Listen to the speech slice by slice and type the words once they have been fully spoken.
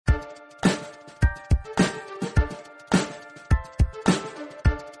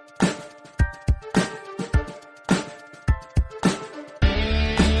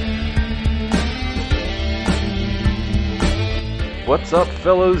What's up,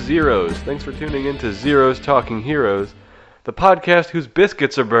 fellow Zeros? Thanks for tuning in to Zeros Talking Heroes, the podcast whose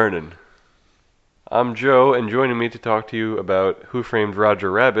biscuits are burning. I'm Joe, and joining me to talk to you about Who Framed Roger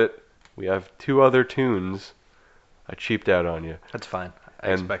Rabbit, we have two other tunes. I cheaped out on you. That's fine. I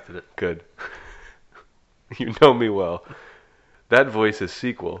And expected it. Good. You know me well. That voice is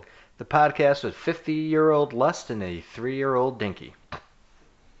Sequel. The podcast with 50-year-old lust and a 3-year-old dinky.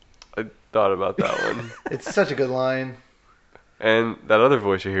 I thought about that one. It's such a good line. And that other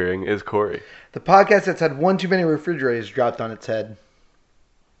voice you're hearing is Corey. The podcast that's had one too many refrigerators dropped on its head.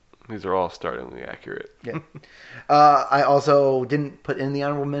 These are all startlingly accurate. Yeah. I also didn't put in the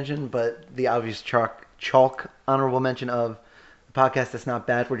honorable mention, but the obvious chalk honorable mention of the podcast that's not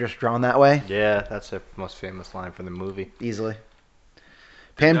bad. We're just drawn that way. Yeah, that's the most famous line from the movie. Easily.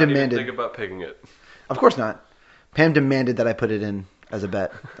 Pam Not even demanded. think about picking it. Of course not. Pam demanded that I put it in as a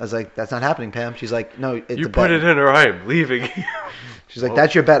bet. I was like, "That's not happening, Pam." She's like, "No, it's You a put bet." it in or I am leaving. She's like,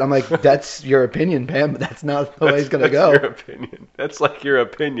 "That's your bet." I'm like, "That's your opinion, Pam, but that's not the way it's gonna go." That's your opinion. That's like your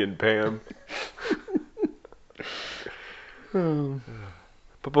opinion, Pam.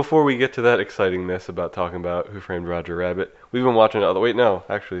 But before we get to that excitingness about talking about Who Framed Roger Rabbit, we've been watching other... Wait, no.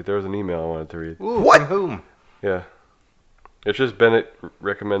 Actually, there was an email I wanted to read. Ooh, What? From whom? Yeah. It's just Bennett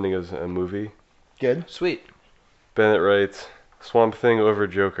recommending us a movie. Good. Sweet. Bennett writes, Swamp Thing over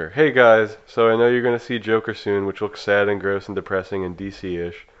Joker. Hey guys, so I know you're going to see Joker soon, which looks sad and gross and depressing and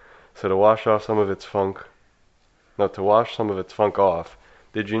DC-ish. So to wash some of its funk off,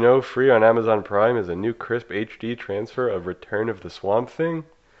 did you know free on Amazon Prime is a new crisp HD transfer of Return of the Swamp Thing?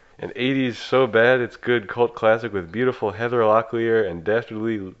 An 80s so bad it's good cult classic with beautiful Heather Locklear and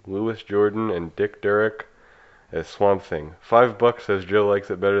dastardly Louis Jordan and Dick Durek as Swamp Thing. $5 says Joe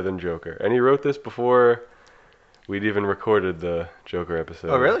likes it better than Joker. And he wrote this before we'd even recorded the Joker episode.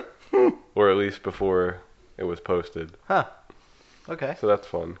 Oh, really? Or at least before it was posted. Huh. Okay. So that's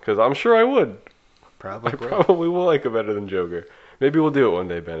fun, because I'm sure I would. Probably. I probably will like it better than Joker. Maybe we'll do it one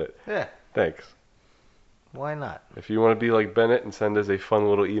day, Bennett. Yeah. Thanks. Why not? If you want to be like Bennett and send us a fun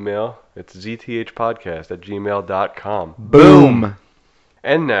little email, it's zthpodcast@gmail.com. Boom.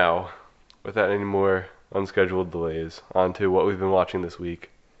 And now, without any more unscheduled delays, on to what we've been watching this week.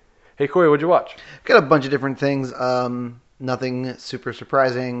 Hey Corey, what'd you watch? Got a bunch of different things. Nothing super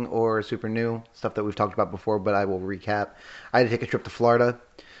surprising or super new. Stuff that we've talked about before, but I will recap. I had to take a trip to Florida,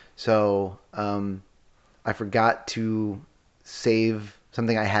 so I forgot to save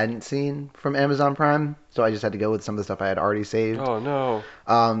something I hadn't seen from Amazon Prime, so I just had to go with some of the stuff I had already saved. Oh no.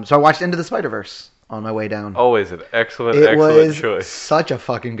 So I watched Into the Spider-Verse on my way down. Always an excellent It was choice. such a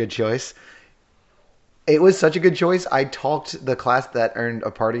fucking good choice. It was such a good choice. I talked the class that earned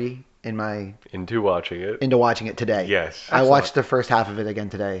a party Into watching it. into watching it today. Yes. I watched the first half of it again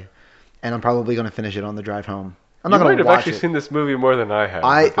today, and I'm probably going to finish it on the drive home. I'm not You going might to have watch actually it. seen this movie more than I have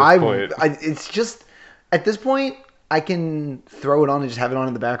at this point. It's just at this point I can throw it on and just have it on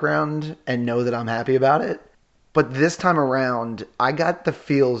in the background and know that I'm happy about it. But this time around, I got the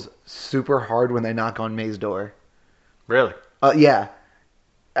feels super hard when they knock on May's door. Really? Yeah.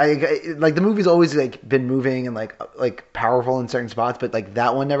 Like the movie's always like been moving and like powerful in certain spots, but like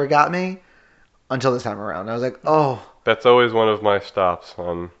that one never got me until this time around. I was like, oh That's always one of my stops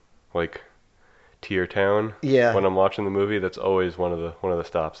on like Tier Town. yeah. When I'm watching the movie, that's always one of the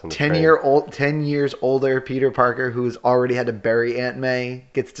stops on the 10 years older Peter Parker, who's already had to bury Aunt May,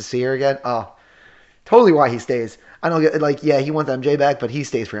 gets to see her again. Oh, totally why he stays. I don't get like, yeah, he wants MJ back, but he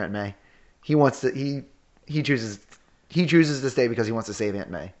stays for Aunt May. He wants to. He chooses to stay because he wants to save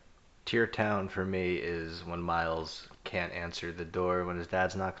Aunt May. Tear Town for me is when Miles can't answer the door when his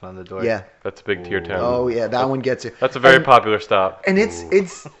dad's knocking on the door. Yeah. That's a big Tier Town. Oh yeah, that one gets you. That's a very And- popular stop. And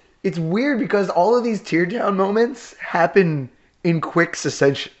it's weird because all of these tear down moments happen in quick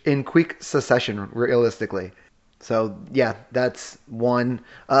succession, realistically. So yeah, that's one.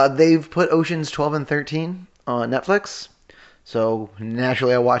 They've put Oceans 12 and 13 on Netflix. So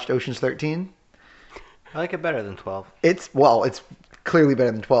naturally I watched Oceans 13. I like it better than 12. It's clearly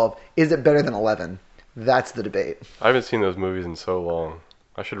better than 12. Is it better than 11? That's the debate. I haven't seen those movies in so long.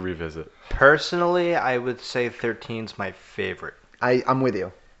 I should revisit. Personally, I would say 13's my favorite. I'm with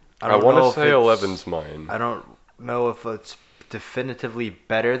you. I don't want know to if say it's- 11's mine. I don't know if it's definitively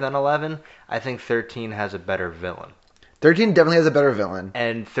better than 11. I think 13 has a better villain. 13 definitely has a better villain.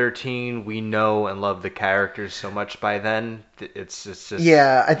 And 13, we know and love the characters so much by then. It's just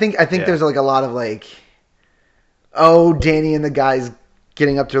Yeah, I think Yeah. there's like a lot of like, oh, Danny and the guys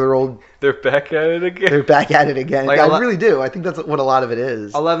getting up to their old. They're back at it again. They're back at it again. Like I really do. I think that's what a lot of it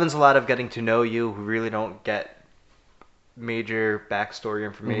is. 11's a lot of getting to know you. We really don't get major backstory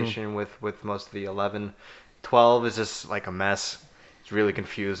information with most of the 11. 12 is just like a mess. It's really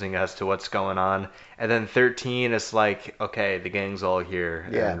confusing as to what's going on. And then 13 is like, okay, the gang's all here,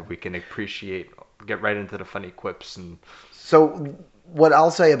 Yeah. and we can get right into the funny quips and So what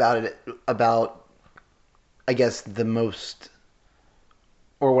I'll say about I guess the most,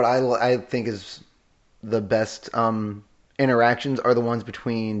 or what I think is the best interactions are the ones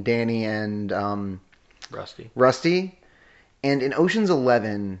between Danny and Rusty. Rusty. And in Ocean's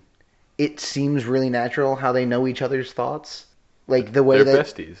 11, it seems really natural how they know each other's thoughts. Like the way They're that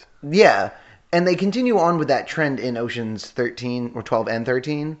besties. Yeah. And they continue on with that trend in Ocean's 13 or 12 and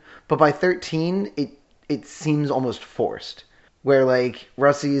 13, but by 13 it seems almost forced. Where like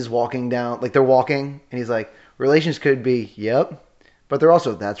Rusty's walking down, like they're walking and he's like, "Relations could be, yep." But they're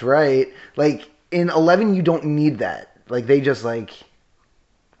also, "That's right." Like in 11 you don't need that. Like they just like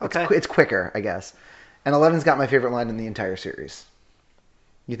Okay. it's quicker, I guess. And 11's got my favorite line in the entire series.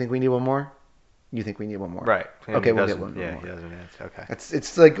 You think we need one more? You think we need one more? Right. And Okay, he we'll get doesn't- one Yeah, more. he doesn't answer. Okay.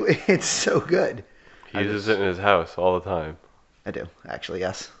 It's like it's so good. He uses it in his house all the time. I do, actually,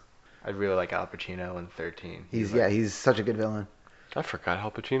 yes. I really like Al Pacino in 13. He's such a good villain. I forgot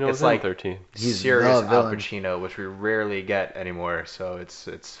Al Pacino It's was like- in 13. He's serious the Al villain. Pacino, which we rarely get anymore. So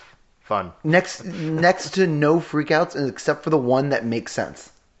it's fun. Next to no freakouts, and except for the one that makes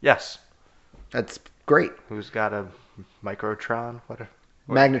sense. Yes. That's great. Who's got a Microtron? What?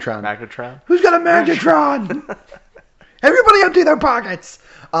 Magnetron. Magnetron? Who's got a Magnetron? Everybody empty their pockets.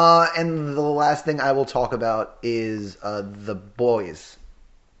 And the last thing I will talk about is The Boys.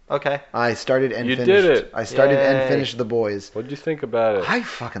 Okay. I started and You finished. did it. I started Yay. and finished The Boys. What'd you think about it? I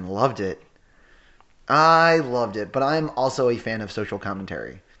fucking loved it. I loved it, but I'm also a fan of social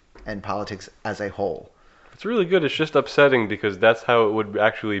commentary and politics as a whole. It's really good. It's just upsetting because that's how it would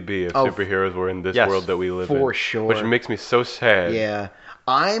actually be if Oh, superheroes were in this yes, world that we live in. for sure. Which makes me so sad. Yeah,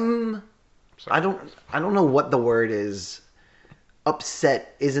 I don't know what the word is.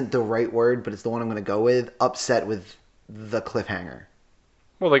 Upset isn't the right word, but it's the one I'm going to go with. Upset with the cliffhanger.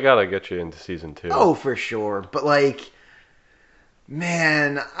 Well, they gotta get you into season 2. Oh, for sure. But like,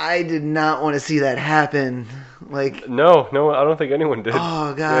 man, I did not want to see that happen. Like, No, I don't think anyone did.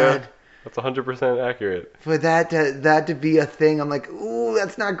 oh god. Yeah, that's 100% accurate. For that to be a thing, I'm like, ooh,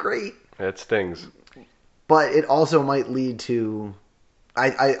 that's not great. It stings. But it also might lead to.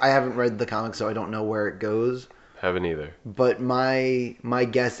 I haven't read the comics, so I don't know where it goes. Haven't either. But my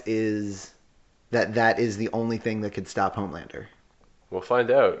guess is that is the only thing that could stop Homelander. We'll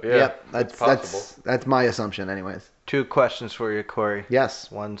find out. Yeah, Yep, it's possible. that's my assumption, anyways. 2 questions for you, Corey. Yes.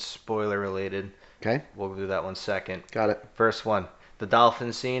 One spoiler related. Okay, We'll do that one second. got it. First one. The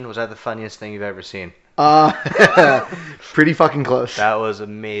dolphin scene, was that the funniest thing you've ever seen? Pretty fucking close. That was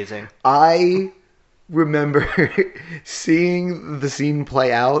amazing. I remember seeing the scene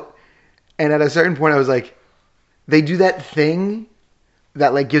play out, and at a certain point, I was like, they do that thing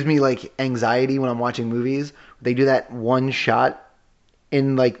that like gives me like anxiety when I'm watching movies. They do that one shot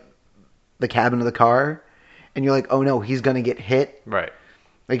in like the cabin of the car, and you're like, oh no, he's gonna get hit. Right.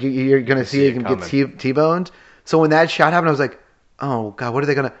 Like you're gonna see it him coming. get T-boned. So when that shot happened, I was like, oh god, what are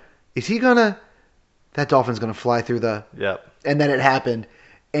they gonna? Is he gonna? That dolphin's gonna fly through the. Yep. And then it happened,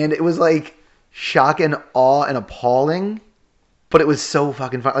 and it was like shock and awe and appalling, but it was so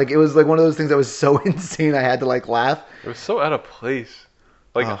fucking fun. Like it was like one of those things that was so insane. I had to like laugh. It was so out of place.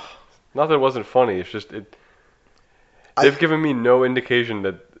 Like, Ugh. not that it wasn't funny. It's just they've given me no indication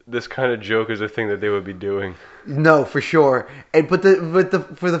that this kind of joke is a thing that they would be doing. No, for sure. And but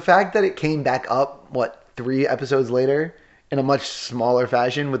for the fact that it came back up, what 3 episodes later in a much smaller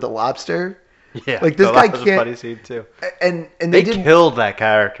fashion with the lobster. Yeah. Like, this that guy was a can't- funny scene too. And They they did. killed that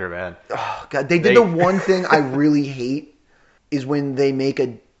character, man. Oh god, they did They- the one thing I really hate is when they make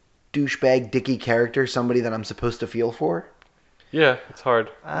a douchebag dicky character somebody that I'm supposed to feel for. Yeah, it's hard.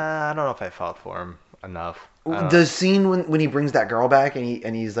 I don't know if I felt for him enough. The scene when he brings that girl back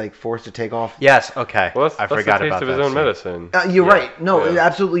and he's like forced to take off. Yes. Okay. Well, that's I the forgot taste about of his that own scene. medicine. You're Yeah. right. No,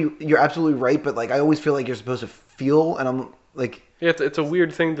 Yeah. you're absolutely right. But like, I always feel like you're supposed to feel, and I'm like, Yeah, it's a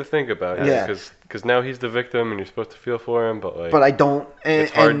weird thing to think about. Yeah. Because now he's the victim and you're supposed to feel for him, but like, but I don't. And,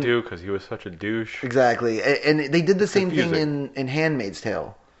 it's hard and- to because he was such a douche. Exactly, and they did the same thing confusing. in *Handmaid's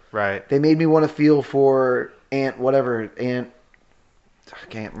Tale*. Right. They made me want to feel for Aunt whatever Aunt. I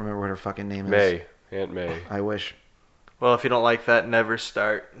can't remember what her fucking name is. Aunt May. I wish. Well, if you don't like that, never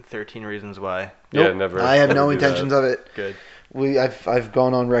start 13 Reasons Why. Yeah, Nope. never. I have no never do that. intentions of it. Good. I've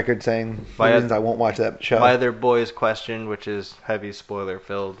gone on record saying the My- reasons I won't watch that show. My other boys question, which is heavy spoiler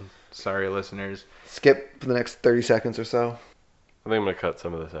filled. Sorry, listeners. Skip for the next 30 seconds or so. I think I'm gonna cut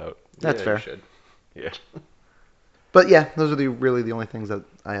some of this out. That's Yeah, fair. You should. Yeah. But yeah, those are really the only things that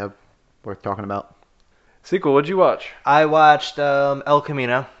I have worth talking about. Sequel, what'd you watch? I watched El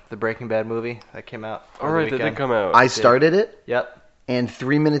Camino, the Breaking Bad movie that came out. All over right, the that did weekend. come out. I started it, Yep. and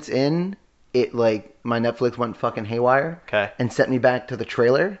 3 minutes in, it like my Netflix went fucking haywire Okay. and sent me back to the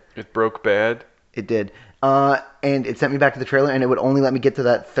trailer. It broke bad. It did. And it sent me back to the trailer, and it would only let me get to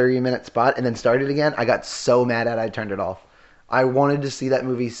that 30-minute spot and then start it again. I got so mad at it, I turned it off. I wanted to see that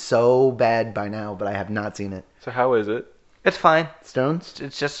movie so bad by now, but I have not seen it. So how is it? It's fine. Stones?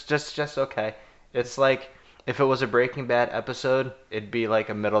 It's just okay. It's like if it was a Breaking Bad episode, it'd be like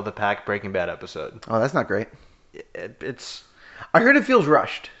a middle of the pack Breaking Bad episode. Oh, that's not great. It's I heard it feels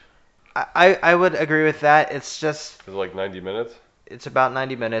rushed. I would agree with that. It's just Is it like 90 minutes? it's about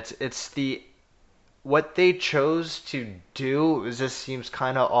 90 minutes. It's what they chose to do just seems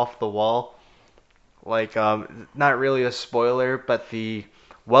kind of off the wall. Like not really a spoiler, but the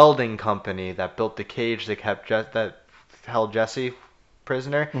welding company that built the cage that held Jesse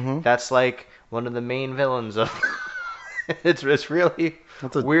prisoner. Mhm. That's like one of the main villains of. It's really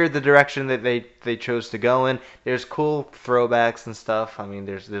That's a- weird the direction that they chose to go in. There's cool throwbacks and stuff. I mean,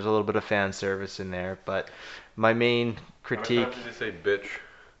 there's a little bit of fan service in there, but my main critique How many times did you say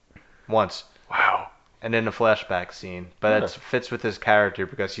bitch? once. Wow. And in a flashback scene, but it fits with his character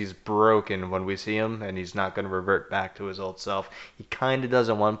because he's broken when we see him, and he's not going to revert back to his old self. He kind of does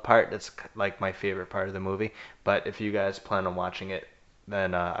in one part that's like my favorite part of the movie, but if you guys plan on watching it,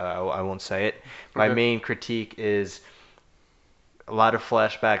 then I won't say it. My Okay. main critique is a lot of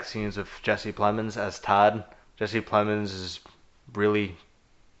flashback scenes of Jesse Plemons as Todd. Jesse Plemons is really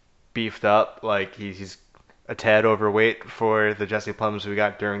beefed up, like he's a tad overweight for the Jesse Plemons we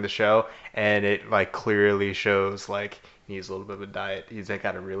got during the show, and it like clearly shows like he needs a little bit of a diet. He's like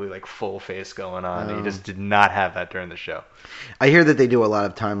got a really like full face going on. And he just did not have that during the show. I hear that they do a lot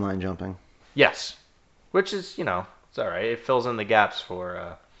of timeline jumping. Yes, which is it's all right. It fills in the gaps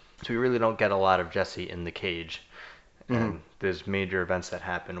for. So we really don't get a lot of Jesse in the cage, and there's major events that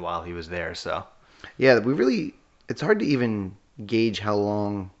happen while he was there. So Yeah, it's hard to even gauge how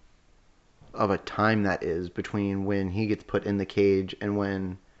long of a time that is between when he gets put in the cage and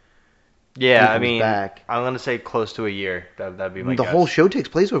when yeah, he I comes mean, back. I'm gonna say close to a year. That'd be my The guess. whole show takes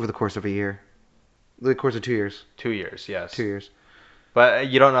place over the course of a year. The course of 2 years. 2 years, yes. 2 years. But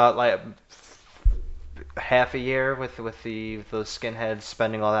you don't know, like half a year with those skinheads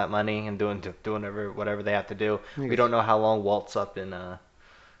spending all that money and doing whatever they have to do. I We guess. don't know how long Walt's up in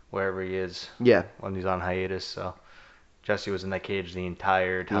wherever he is Yeah, when he's on hiatus. So Jesse was in that cage the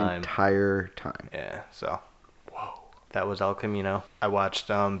entire the time. entire time. Yeah. So that was El Camino. I watched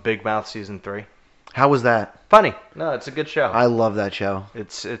Big Mouth season 3. How was that? Funny. No, it's a good show. I love that show.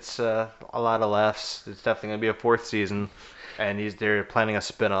 It's a lot of laughs. It's definitely gonna be a 4th season, and they're planning a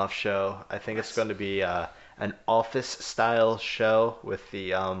spin-off show. I think it's going to be an Office-style show with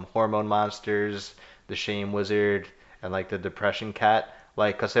the hormone monsters, the shame wizard, and like the depression cat.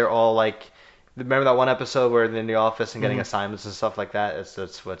 Like, cause they're all like, remember that one episode where they're in the office and getting assignments and stuff like that?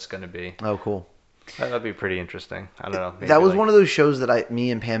 That's what it's going to be. Oh, cool. That'd be pretty interesting. I don't know. That was one of those shows that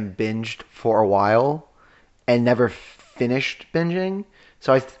me and Pam binged for a while and never finished binging.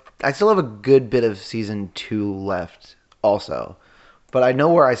 So I still have a good bit of season 2 left also. But I know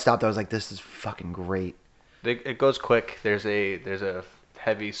where I stopped. I was like, this is fucking great. It goes quick. There's a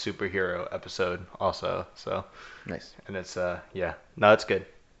heavy superhero episode also. So, Nice. and it's yeah, no, it's good.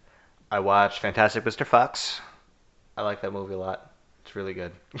 I watched Fantastic Mr. Fox. I like that movie a lot. It's really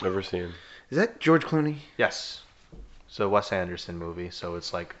good. Never seen. Is that George Clooney? Yes. So Wes Anderson movie. So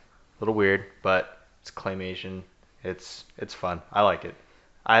it's like a little weird, but it's claymation. It's fun. I like it.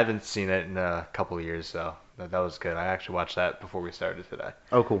 I haven't seen it in a couple of years, so that was good. I actually watched that before we started today.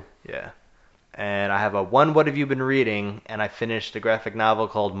 Oh, cool. Yeah. And I have a What have you been reading? And I finished a graphic novel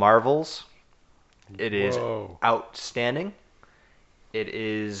called Marvels. It is Whoa. outstanding. It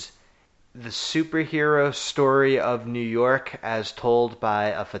is the superhero story of New York as told by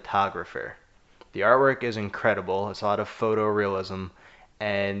a photographer. The artwork is incredible. It's a lot of photorealism.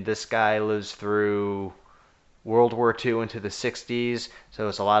 And this guy lives through World War II into the 60s, so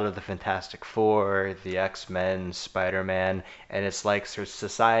it's a lot of the Fantastic Four, the X-Men, Spider-Man, and it's like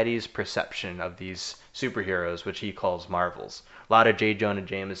society's perception of these superheroes, which he calls Marvels. A lot of J. Jonah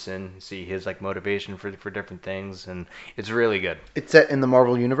Jameson, see his like motivation for different things, and it's really good. It's set in the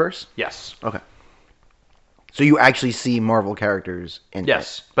Marvel universe? Yes. Okay. So you actually see Marvel characters in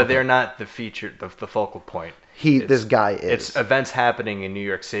Yes, it? but they're not the focal point. This guy is. It's events happening in New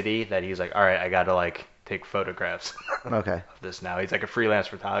York City that he's like, all right, I gotta like take photographs Okay. of this now. He's like a freelance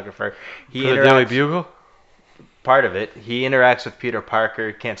photographer. He For the Daily interacts- Bugle? part of it. He interacts with Peter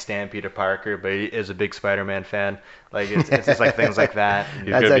Parker. Can't stand Peter Parker, but he is a big Spider-Man fan. Like it's just like things like that. He's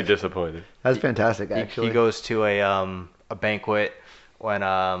That's gonna be act- disappointed. That's fantastic, He, actually. he goes to a banquet when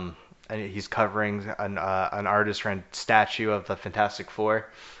and he's covering an artist statue of the Fantastic Four,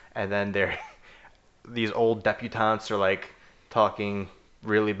 and then these old debutantes are like talking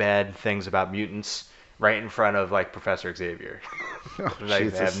really bad things about mutants right in front of like Professor Xavier. Oh, Like, they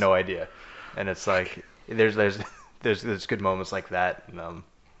Jesus. have no idea, and it's like there's good moments like that, and a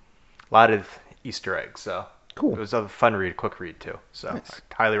lot of Easter eggs. So Cool. it was a fun read, quick read too. So Nice.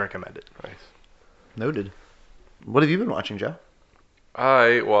 I highly recommend it. Nice. Noted. What have you been watching, Joe?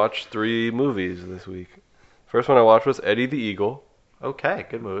 I watched 3 movies this week. First one I watched was Eddie the Eagle. Okay,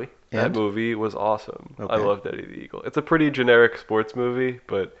 good movie. That And? movie was awesome. I Okay. loved Eddie the Eagle. It's a pretty generic sports movie,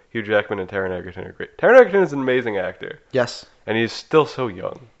 but Hugh Jackman and Taron Egerton are great. Taron Egerton is an amazing actor, Yes. and he's still so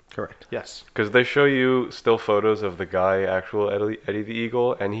young. Correct. Yes. Because they show you still photos of the guy, actual Eddie the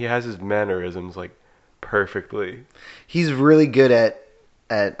Eagle, and he has his mannerisms like perfectly. He's really good at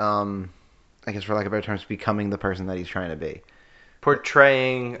I guess for lack of better terms, becoming the person that he's trying to be.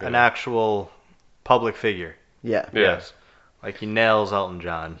 Portraying an actual public figure. Yeah. Yeah. Yes. Like he nails Elton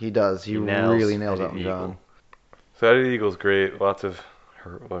John. He does. He nails really nails Eddie Elton the John. Eagle. So Eddie the Eagle's great. Lots of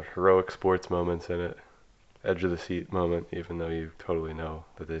heroic sports moments in it. Edge of the seat moment, even though you totally know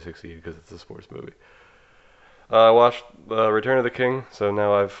that they succeed because it's a sports movie. I watched Return of the King, so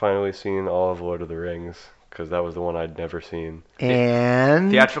now I've finally seen all of Lord of the Rings because that was the one I'd never seen. And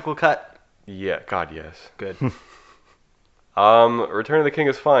Theatrical cut. Yeah, God, yes. Good. Return of the King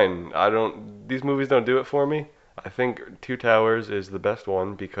is fine. These movies don't do it for me. I think Two Towers is the best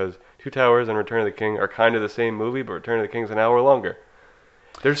one because Two Towers and Return of the King are kind of the same movie, but Return of the King is an hour longer.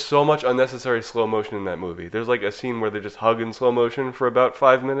 There's so much unnecessary slow motion in that movie. There's like a scene where they just hug in slow motion for about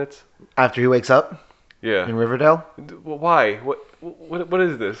 5 minutes. after he wakes up Yeah. in Riverdale, Why? What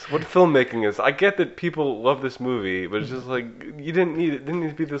is this? What filmmaking is? I get that people love this movie, but it's just like you didn't need it. Didn't need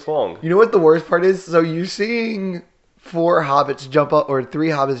to be this long. you know what the worst part is? So you're seeing 4 hobbits jump up, or 3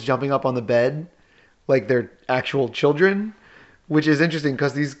 hobbits jumping up on the bed, like they're actual children, which is interesting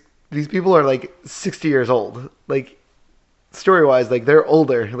because these people are like 60 years old. Like story wise, like they're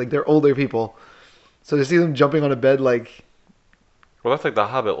older people. So to see them jumping on a bed, like Well, that's like the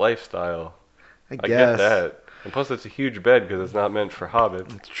Hobbit lifestyle. I I guess get that. And plus, it's a huge bed because it's not meant for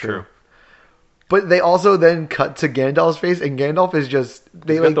hobbits. It's true. But they also then cut to Gandalf's face, and Gandalf is just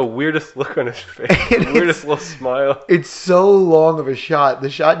He's got the weirdest look on his face. The weirdest little smile. It's so long of a shot.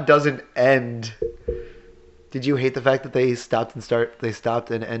 The shot doesn't end. Did you hate the fact that they stopped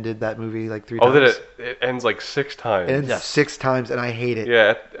and ended that movie like 3 times? Oh, that it ends like 6 times. It ends Yes. 6 times, and I hate it.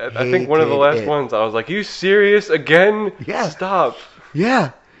 Yeah, I think one of the last Hated it. ones, I was like, "You serious again? Yeah. Stop!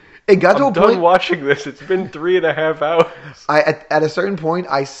 Yeah. It got to I'm a done point. watching this. It's been 3.5 hours." At a certain point,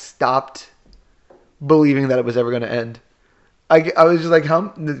 I stopped believing that it was ever going to end. I was just like,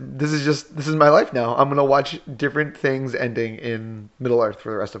 this is my life now. I'm going to watch different things ending in Middle Earth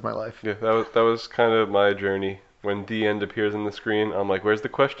for the rest of my life. Yeah, that was kind of my journey. When the end appears on the screen, I'm like, "Where's the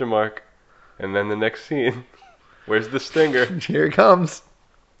question mark?" And then the next scene, "Where's the stinger?" Here it comes.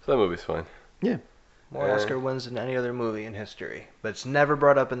 So that movie's fine. More Oscar wins than any other movie in history, but it's never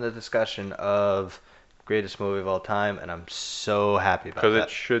brought up in the discussion of greatest movie of all time, and I'm so happy about Because that.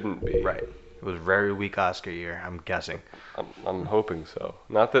 it shouldn't be. Right. It was a very weak Oscar year, I'm guessing. I'm hoping so.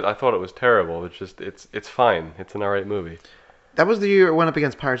 Not that I thought it was terrible. It's just it's fine. It's an alright movie. That was the year it went up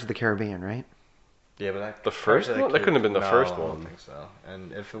against Pirates of the Caribbean, right? Yeah, but The first one? That couldn't have been the first I don't one. think so.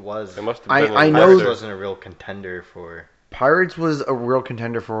 And if it was, It must have I been. know Pirates that- wasn't a real contender for. Pirates was a real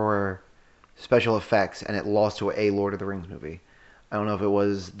contender for special effects, and it lost to a Lord of the Rings movie. I don't know if it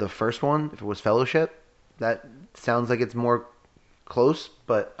was the first one, if it was Fellowship. That sounds like it's more close,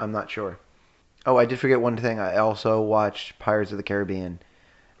 but I'm not sure. Oh, I did forget one thing. I also watched Pirates of the Caribbean.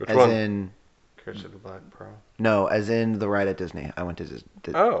 Which as one? in Curse of the Black Pearl. no, as in the ride at Disney. I went to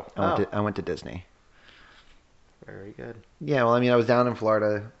Oh. I went to Disney. Very good. Yeah, well, I mean, I was down in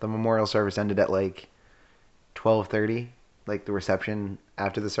Florida. The memorial service ended at like 12:30. Like the reception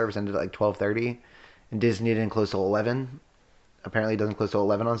after the service ended at like 12:30, and Disney didn't close till 11. Apparently, it doesn't close till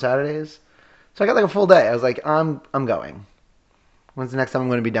 11 on Saturdays. So I got like a full day. I was like, I'm going. When's the next time I'm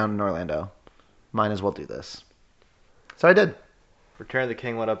going to be down in Orlando? Might as well do this. So I did. Return of the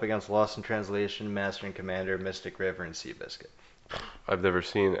King went up against Lost in Translation, Master and Commander, Mystic River, and Seabiscuit. I've never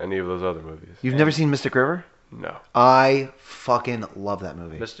seen any of those other movies. You've never seen Mystic River? No. I fucking love that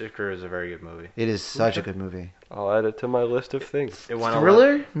movie. Mystic River is a very good movie. It is such a good movie. I'll add it to my list of things. It won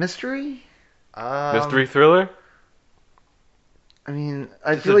Thriller? Mystery? Mystery thriller? I mean,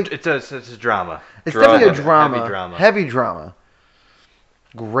 I feel like it's a drama. it's drama. definitely a drama. Heavy drama. Heavy drama.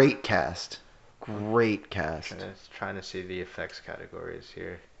 Great cast. Great cast. Trying to see the effects categories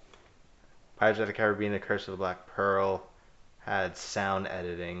here. Pirates of the Caribbean: The Curse of the Black Pearl had sound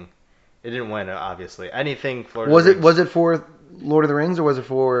editing. It didn't win, obviously. Anything Florida. Was it for Lord of the Rings or was it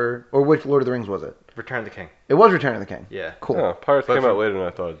for which Lord of the Rings was it? Return of the King? It was Return of the King. Yeah. Cool. Oh, Pirates But came for- out later than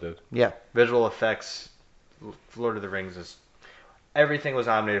I thought it did. Yeah. Visual effects. Lord of the Rings is everything was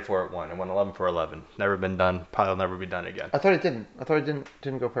nominated for it. Won. It won 11 for 11. Never been done. Probably will never be done again. I thought it didn't. I thought it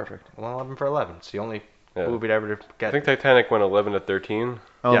didn't go perfect. It won 11 for 11. It's the only Yeah. movie to ever I get. think Titanic went 11 to 13.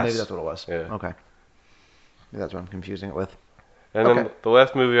 Oh, Yes. maybe that's what it was. Yeah. Okay. Maybe that's what I'm confusing it with. And Okay. then the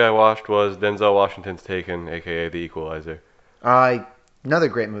last movie I watched was Denzel Washington's Taken, aka The Equalizer. Another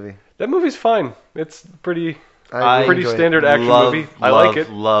great movie. That movie's fine. It's pretty I pretty enjoy it. standard action movie. I like it.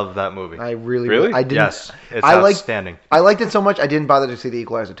 Love that movie. I really, Really? I didn't. Yes, it's I liked- outstanding. I liked it so much I didn't bother to see The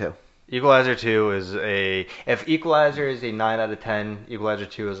Equalizer 2. Equalizer 2 is if Equalizer is a 9 out of 10, Equalizer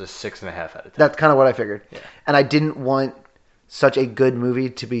 2 is a 6.5 out of 10. That's kind of what I figured. Yeah. And I didn't want such a good movie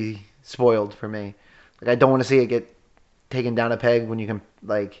to be spoiled for me. Like I don't want to see it get taken down a peg when you can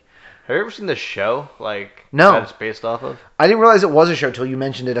like. Have you ever seen the show? Like No. that it's based off of? I didn't realize it was a show till you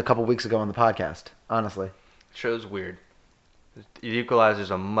mentioned it a couple weeks ago on the podcast. Honestly. The show's weird. The Equalizer's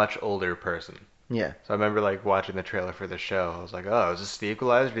a much older person. Yeah. So I remember like watching the trailer for the show. I was like, oh, is this the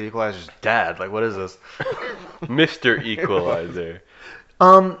Equalizer? The Equalizer's dad. Like, what is this? Mr. Equalizer.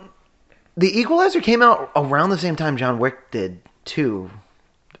 The Equalizer came out around the same time John Wick did too.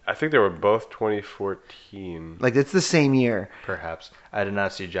 I think they were both 2014. Like it's the same year. Perhaps. I did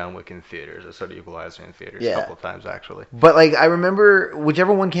not see John Wick in theaters. I saw the Equalizer in theaters Yeah. a couple of times actually. But like I remember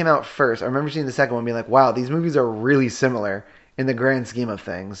whichever one came out first, I remember seeing the second one being like, wow, these movies are really similar in the grand scheme of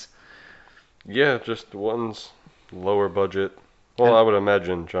things. Yeah, just one's lower budget. Well, I would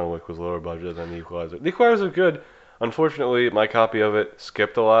imagine John Wick was lower budget than The Equalizer. The Equalizer is good. Unfortunately, my copy of it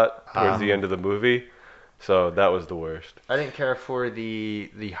skipped a lot towards the end of the movie, so that was the worst. I didn't care for the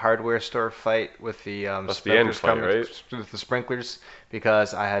hardware store fight with the That's the end sprinklers fight, coming- right? with the sprinklers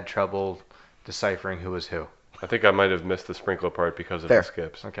because I had trouble deciphering who was who. I think I might have missed the sprinkler part because of Fair. the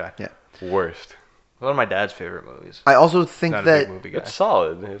skips. Okay. Yeah. Worst. One of my dad's favorite movies. I also think Not a that big movie guy. It's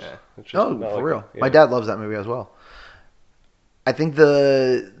solid. It's, Yeah. it's just oh, not for like real. a- My yeah. dad loves that movie as well. I think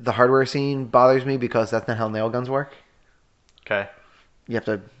the hardware scene bothers me because that's not how nail guns work. Okay. You have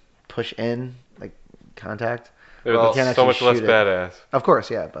to push in like contact. It was Well, you can't so actually much less shoot it. badass. Of course,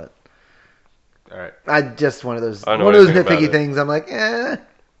 yeah, but All right. I just one of those I know one of those anything about nitpicky it. things. I'm like, eh.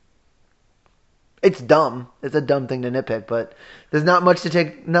 It's dumb. It's a dumb thing to nitpick, but there's not much to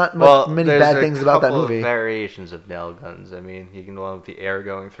take. Not much many there's bad a things about that couple of movie. variations of nail guns. I mean, you can go with the air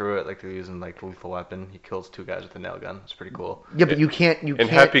going through it, like they're using like Lethal Weapon. He kills 2 guys with a nail gun. It's pretty cool. Yeah, but you can't. You In can't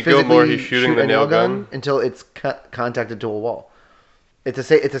Happy physically Gilmore, he's shooting shoot the a nail nail gun gun. until it's contacted to a wall. It's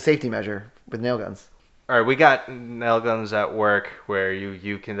a safety measure with nail guns. All right, we got nail guns at work where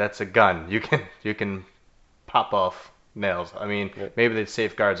you can. That's a gun. You can pop off nails. I mean, Yeah. maybe they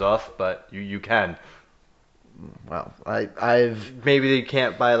safeguards off, but you can. Well, I've Maybe you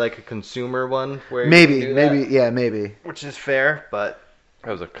can't buy like a consumer one where you maybe can do that, maybe which is fair, but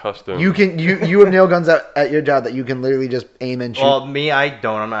That was a custom. you have nail guns at your job that you can literally just aim and shoot. well, me, I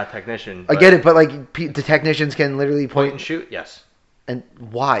don't. I'm not a technician. I but get it, but like the technicians can literally Point point and shoot, yes. and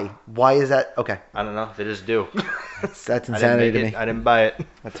why? Why is that? Okay, I don't know. They just do. that's I didn't insanity make to it. me. I didn't buy it.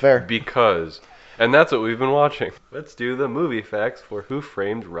 That's fair. Because. And that's what we've been watching. Let's do the movie facts for Who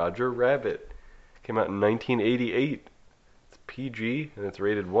Framed Roger Rabbit. Came out in 1988. It's PG, and it's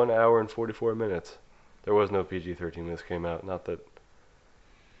rated 1 hour and 44 minutes. There was no PG-13 when this came out. Not that...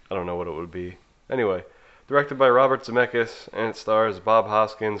 I don't know what it would be. Anyway, directed by Robert Zemeckis, and it stars Bob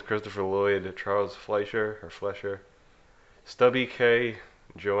Hoskins, Christopher Lloyd, Charles Fleischer, Stubby K,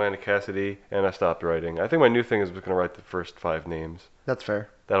 Joanna Cassidy, and I stopped writing. I think my new thing is just going to write the first 5 names. That's fair.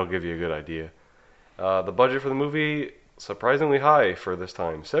 That'll give you a good idea. The budget for the movie, surprisingly high for this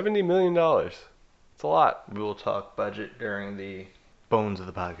time. $70 million. It's a lot. We will talk budget during the bones of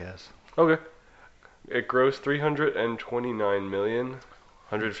the podcast. Okay. It grossed $329 million.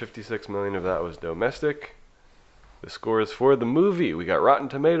 156 million of that was domestic. The scores for the movie, we got Rotten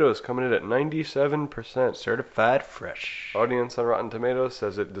Tomatoes coming in at 97%. Certified fresh. Audience on Rotten Tomatoes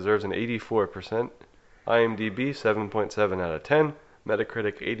says it deserves an 84%. IMDb 7.7 out of 10.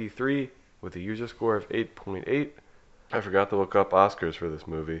 Metacritic 83 with a user score of 8.8. I forgot to look up Oscars for this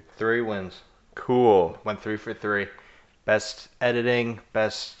movie. 3 wins. Cool. Went 3 for 3. Best editing,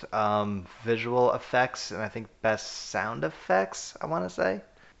 best visual effects, and I think best sound effects. I want to say.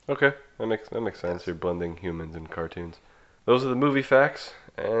 Okay, that makes sense. You're blending humans and cartoons. those are the movie facts,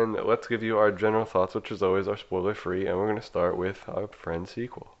 and let's give you our general thoughts, which is always our spoiler free, and we're going to start with our friend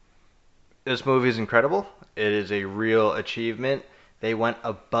sequel. This movie is incredible. It is a real achievement. They went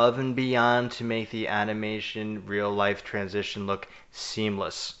above and beyond to make the animation real life transition look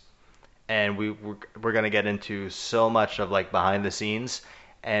seamless. And we're going to get into so much of like behind the scenes,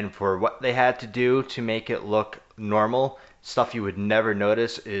 and for what they had to do to make it look normal, stuff you would never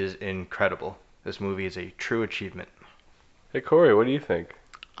notice is incredible. This movie is a true achievement. Hey Corey, what do you think?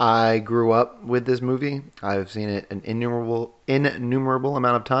 I grew up with this movie. I've seen it an innumerable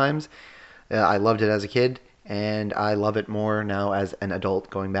amount of times. I loved it as a kid, and I love it more now as an adult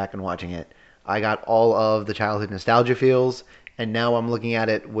going back and watching it. I got all of the childhood nostalgia feels, and now I'm looking at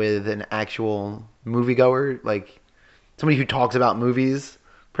it with an actual moviegoer, like somebody who talks about movies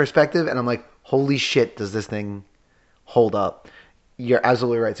perspective, and I'm like, holy shit, does this thing hold up? You're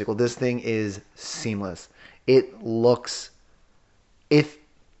absolutely right, Sickle. This thing is seamless. It looks...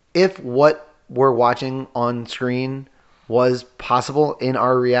 If what we're watching on screen was possible in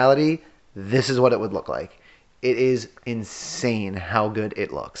our reality, this is what it would look like. It is insane how good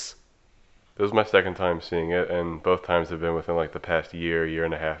it looks. This was my second time seeing it, and both times have been within like the past year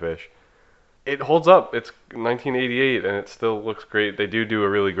and a half-ish. It holds up. It's 1988, and it still looks great. They do a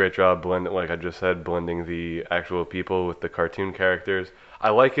really great job blending, like I just said, blending the actual people with the cartoon characters.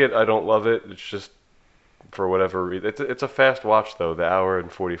 I like it. I don't love it. It's just, for whatever reason. It's a fast watch, though. The hour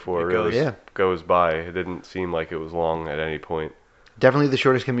and 44 really goes by. It didn't seem like it was long at any point. Definitely the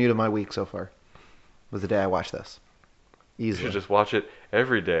shortest commute of my week so far was the day I watched this. You Easily. should just watch it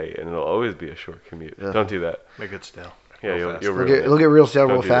every day, and it'll always be a short commute. Ugh. Don't do that. Make it stale. Yeah, you'll It'll ruin get, it. it'll get real stale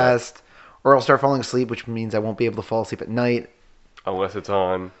Don't real do that. fast, or I'll start falling asleep, which means I won't be able to fall asleep at night Unless it's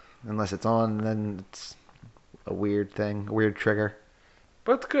on. unless it's on. And then it's a weird thing, a weird trigger.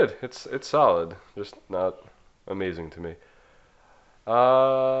 But it's good. It's solid. Just not amazing to me.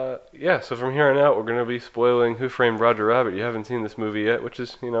 Yeah, so from here on out, we're going to be spoiling Who Framed Roger Rabbit. You haven't seen this movie yet, which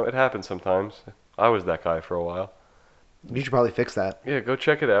is, it happens sometimes. I was that guy for a while. You should probably fix that. Yeah, go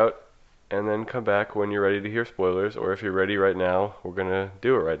check it out, and then come back when you're ready to hear spoilers, or if you're ready right now, we're going to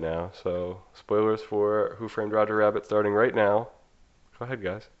do it right now. So, spoilers for Who Framed Roger Rabbit starting right now. Go ahead,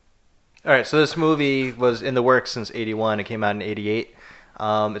 guys. All right, so this movie was in the works since '81. It came out in '88.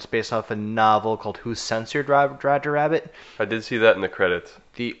 It's based off a novel called Who Censored Roger Rabbit. I did see that in the credits.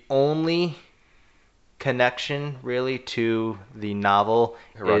 The only connection really to the novel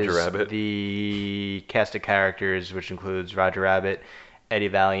Roger is Rabbit. the cast of characters, which includes Roger Rabbit, Eddie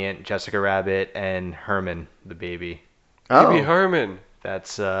Valiant, Jessica Rabbit, and Herman the baby. Baby Herman.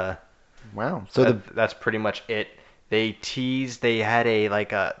 That's Wow. So that's pretty much it. They had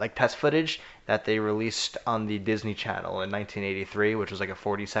a test footage that they released on the Disney Channel in 1983, which was like a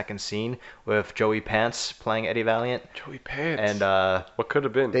 40-second scene with Joey Pants playing Eddie Valiant. Joey Pants. And what could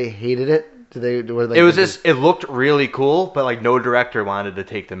have been? they hated it. it looked really cool, but like no director wanted to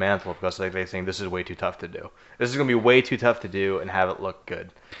take the mantle because like they saying this is way too tough to do. This is gonna be way too tough to do and have it look good.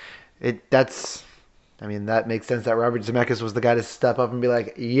 That makes sense that Robert Zemeckis was the guy to step up and be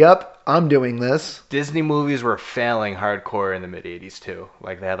like, "Yep, I'm doing this." Disney movies were failing hardcore in the mid '80s too.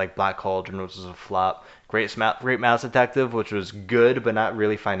 Like they had like Black Cauldron, which was a flop. Great Mouse Detective, which was good but not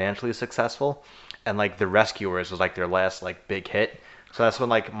really financially successful, and like The Rescuers was like their last like big hit. So that's when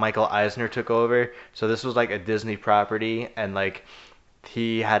like Michael Eisner took over. So this was like a Disney property, and like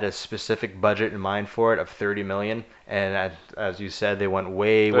he had a specific budget in mind for it of $30 million, and as you said, they went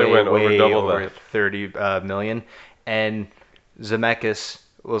way over double over that. $30 million. And Zemeckis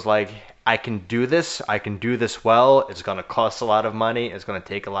was like, I can do this well. It's gonna cost a lot of money. It's gonna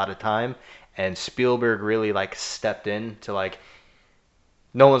take a lot of time. And Spielberg really like stepped in to like,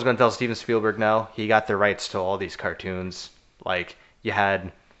 no one's gonna tell Steven Spielberg no. He got the rights to all these cartoons. Like you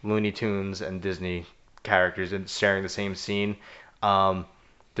had Looney Tunes and Disney characters sharing the same scene.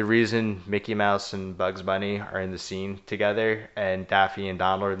 The reason Mickey Mouse and Bugs Bunny are in the scene together and Daffy and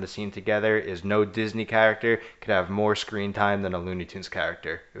Donald are in the scene together is no Disney character could have more screen time than a Looney Tunes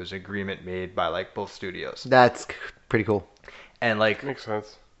character. It was an agreement made by like both studios. That's pretty cool. And like Makes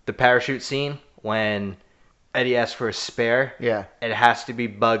sense. the parachute scene when Eddie asks for a spare, Yeah. it has to be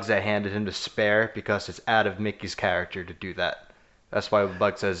Bugs that handed him the spare because it's out of Mickey's character to do that. That's why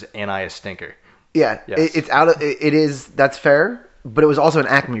Bugs says, "Ain't I a stinker?" Yeah, Yes. it's out of it is that's fair, but it was also an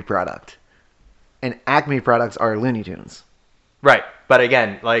Acme product, and Acme products are Looney Tunes. Right, but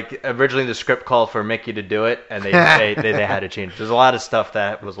again, like originally the script called for Mickey to do it, and they had to change. There's a lot of stuff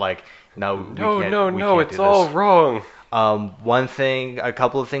that was like, no, we can't it's do all this. wrong. A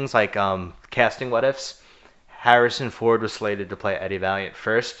couple of things like casting what ifs. Harrison Ford was slated to play Eddie Valiant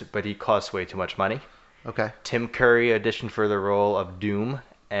first, but he cost way too much money. Okay. Tim Curry auditioned for the role of Doom,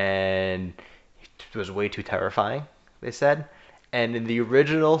 and it was way too terrifying, they said. And in the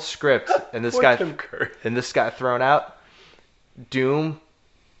original script, and this Poor Tim Curry. got thrown out, Doom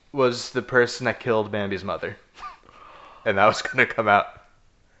was the person that killed Bambi's mother. And that was going to come out.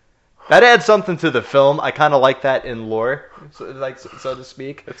 That adds something to the film. I kind of like that in lore, so to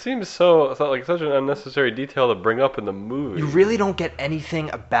speak. It seems so like such an unnecessary detail to bring up in the movie. You really don't get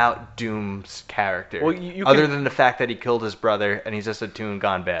anything about Doom's character, Well, you other can- than the fact that he killed his brother and he's just a toon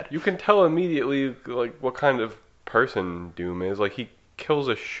gone bad. You can tell immediately like what kind of person Doom is. Like he kills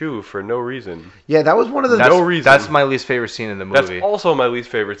a shoe for no reason. Yeah, that was one of the. No reason. That's my least favorite scene in the movie. That's also my least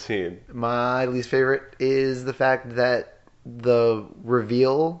favorite scene. My least favorite is the fact that the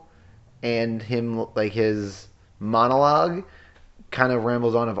reveal and him, like his monologue, kind of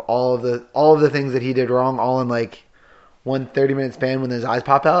rambles on of all of the things that he did wrong, all in like one 30-minute span when his eyes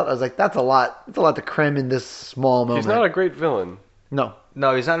pop out. I was like, that's a lot. That's a lot to cram in this small moment. He's not a great villain. No.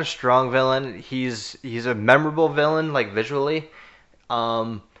 No, he's not a strong villain. He's a memorable villain, like visually.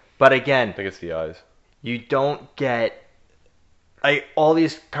 But again, I think it's the eyes. you don't get like all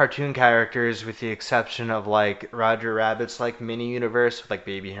these cartoon characters, with the exception of like Roger Rabbit's like mini universe, with like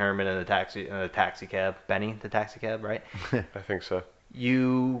Baby Herman and the taxi cab, Benny the taxi cab, right? I think so.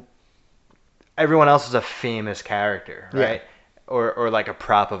 Everyone else is a famous character, right? Yeah. Or like a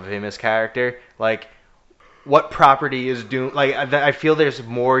prop of a famous character. Like, what property is Doom? Like, I feel there's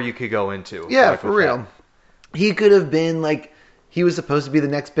more you could go into. Yeah, like, for with real. that. He could have been like, he was supposed to be the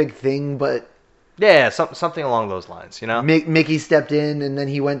next big thing, but Yeah, something along those lines, you know? Mickey stepped in, and then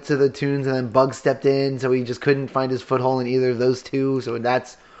he went to the Toons, and then Bugs stepped in, so he just couldn't find his foothold in either of those two. So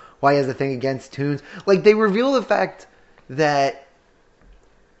that's why he has a thing against Toons. Like, they reveal the fact that,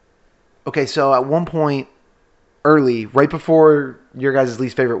 okay, so at one point early, right before your guys'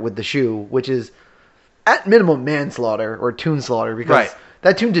 least favorite with the shoe, which is at minimum manslaughter or Toon slaughter, because Right.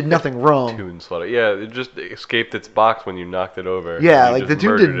 that Toon did nothing wrong. Toon slaughter. Yeah, it just escaped its box when you knocked it over. Yeah, You like the just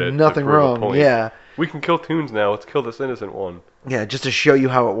Toon murdered did it to nothing prove a wrong. point. Yeah, We can kill Toons now. Let's kill this innocent one. yeah, just to show you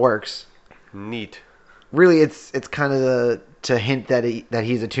how it works. Neat. Really, it's kind of to hint that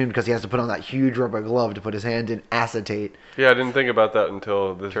he's a Toon because he has to put on that huge rubber glove to put his hand in acetate. Yeah, I didn't think about that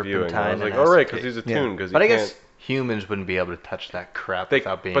until this viewing. I Turpentine was like, and all right, because acetate. he's a Yeah. Toon. Because But I he guess can't. humans wouldn't be able to touch that crap They,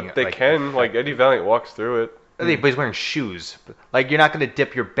 without being. but they like, can. Like Eddie Valiant walks through it. I think, but he's wearing shoes. Like, you're not going to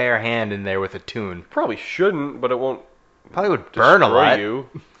dip your bare hand in there with a tune. Probably shouldn't, but it won't Probably would burn a destroy lot. you.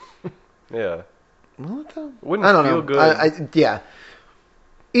 Yeah. What the? Wouldn't I don't feel know. good. Yeah.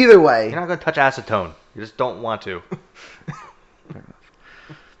 Either way, You're not going to touch acetone. You just don't want to.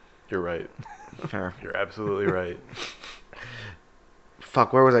 You're right. fair. You're absolutely right.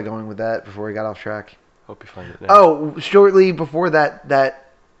 Fuck, where was I going with that before we got off track? Hope you find it now. Oh, shortly before that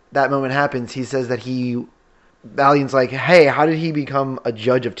moment happens, he says that Valiant's like, hey, how did he become a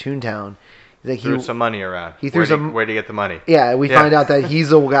judge of Toontown? He's like, Threw some money around. he threw some- Where'd he get the money? yeah, we Yeah. find out that he's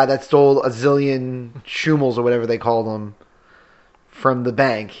the guy that stole a zillion schumels or whatever they called them from the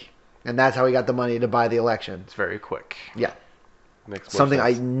bank, and that's how he got the money to buy the election. It's very quick. Yeah, Makes more something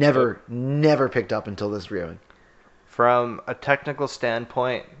I sense. never picked up until this viewing. From a technical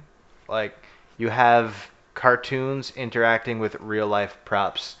standpoint, like, you have cartoons interacting with real life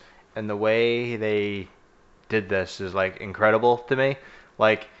props, and the way they did this is like incredible to me.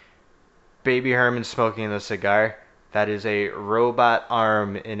 Like, Baby Herman smoking a cigar, that is a robot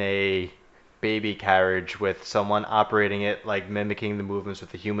arm in a baby carriage with someone operating it, like mimicking the movements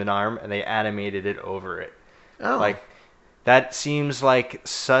with a human arm, and they animated it over it. Oh, Like, that seems like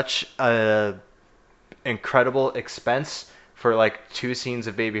such a incredible expense for like 2 scenes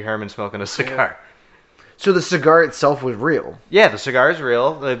of Baby Herman smoking a cigar. so the cigar itself was real. Yeah, the cigar is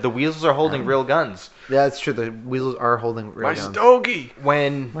real. The weasels are holding real guns. Yeah, that's true. The weasels are holding real My guns. stogie!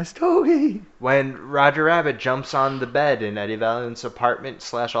 When My stogie. Roger Rabbit jumps on the bed in Eddie Valiant's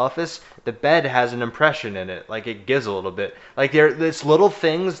apartment/office, the bed has an impression in it. Like, it gives a little bit. Like, there's little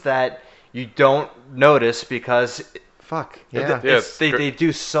things that you don't notice because Fuck. Yeah. Yeah, they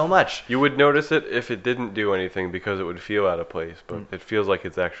do so much. You would notice it if it didn't do anything because it would feel out of place, but it feels like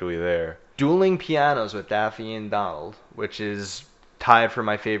it's actually there. Dueling Pianos with Daffy and Donald, which is tied for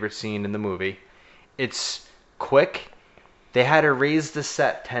my favorite scene in the movie. It's quick. They had to raise the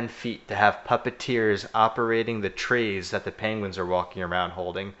set 10 feet to have puppeteers operating the trays that the penguins are walking around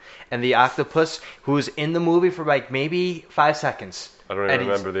holding. And the octopus, who's in the movie for like maybe 5 seconds. I don't even And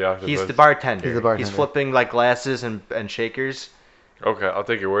remember the octopus. He's the bartender. He's the bartender. He's flipping like glasses and shakers. Okay, I'll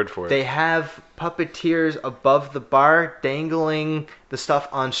take your word for it. They have puppeteers above the bar dangling the stuff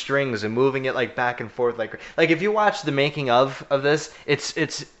on strings and moving it like back and forth like if you watch the making of this,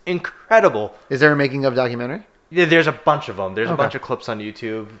 it's incredible. Is there a making of documentary? Yeah, there's a bunch of them. There's a Okay. bunch of clips on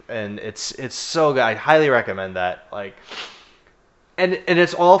YouTube, and it's so good. I highly recommend that. Like, and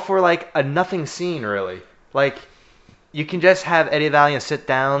it's all for like a nothing scene, really. Like, you can just have Eddie Valiant sit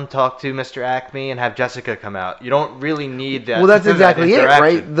down, talk to Mr. Acme, and have Jessica come out. You don't really need that. Well, that's that exactly it,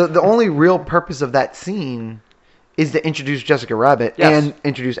 interaction. right? The only real purpose of that scene is to introduce Jessica Rabbit Yes. and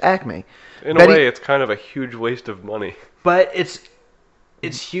introduce Acme. In Betty- a way, it's kind of a huge waste of money. But it's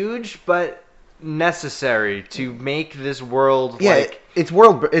huge, but necessary to make this world Yeah, like. it's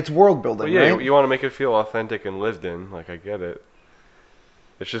world building, Well, yeah, right? you want to make it feel authentic and lived in. Like, I get it.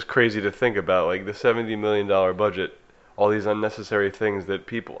 It's just crazy to think about, like, the $70 million budget, all these unnecessary things that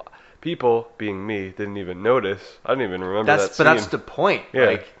people, being me, didn't even notice. I didn't even remember that scene. But that's the point. Yeah.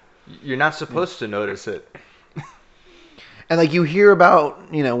 Like, you're not supposed to notice it. And like you hear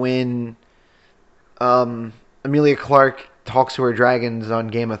about, when Emilia Clarke talks to her dragons on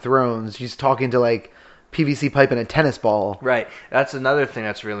Game of Thrones, she's talking to like PVC pipe and a tennis ball. Right. That's another thing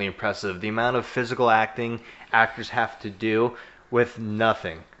that's really impressive. The amount of physical acting actors have to do with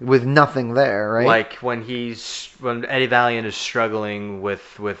nothing. With nothing there, right? Like when Eddie Valiant is struggling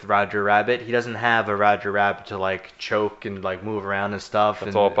with Roger Rabbit, he doesn't have a Roger Rabbit to like choke and like move around and stuff. That's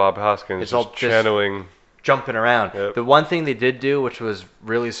and all Bob Hoskins it's all just just- channeling. jumping around. Yep. The one thing they did do, which was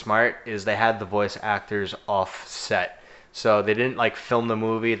really smart, is they had the voice actors off set. So they didn't like film the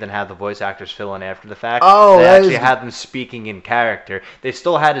movie, then have the voice actors fill in after the fact. Oh, they that actually is- had them speaking in character. They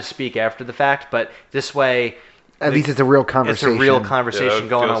still had to speak after the fact, but this way, At least it's a real it's conversation. a real Yeah, conversation it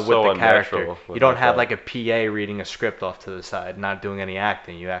going feels on with so the character. unnatural You don't without have that. like a PA reading a script off to the side, not doing any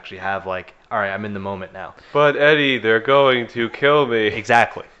acting. You actually have like, all right, I'm in the moment now. But Eddie, they're going to kill me.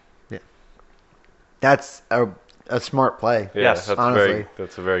 Exactly. That's a smart play. Yeah, Yes, honestly.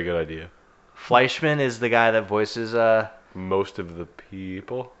 that's a very good idea. Fleischman is the guy that voices Most of the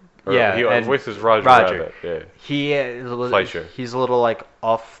people. Or Yeah, he and voices Roger Roger. Rabbit. Yeah. He is a little, Fleischer. he's a little like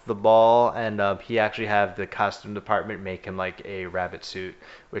off the ball, and he actually have the costume department make him like a rabbit suit,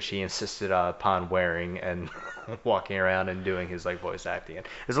 which he insisted upon wearing and walking around and doing his like voice acting. And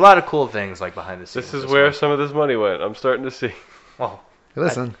there's a lot of cool things like behind the scenes. This with is where one. some of this money went. I'm starting to see. Well,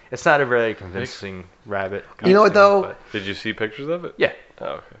 Listen, it's not a very convincing rabbit. You know what, costume, though? but- Did you see pictures of it? Yeah. Oh,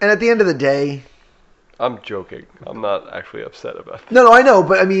 okay. and at the end of the day, I'm joking. I'm not actually upset about it. no, I know,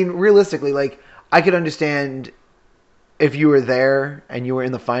 but I mean, realistically, like, I could understand if you were there and you were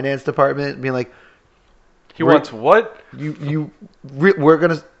in the finance department being like, He We're- wants what? we're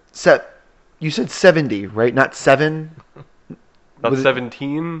gonna set. You said 70, right? Not 7. Not Was it-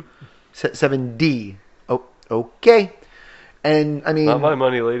 17? 7D. Oh, okay. And I mean, Not my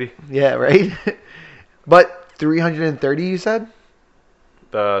money, lady. yeah, right. But 330, you said?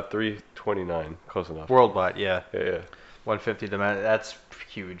 329. Close enough. Worldwide, yeah, Yeah. 150. That's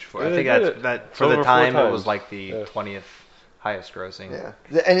huge for. Yeah, I they think did that's it. that It's for the over 4 time it was times. like the Yeah. 20th highest grossing.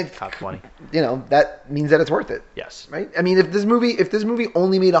 Yeah. And it's Top 20. that means that it's worth it, Yes. right? I mean, if this movie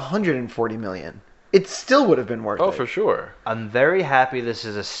only made 140 million, it still would have been worth Oh, it. for sure. I'm very happy this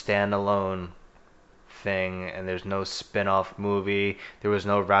is a standalone thing and there's no spin-off movie. There was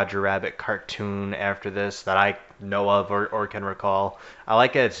no Roger Rabbit cartoon after this that I know of or can recall. I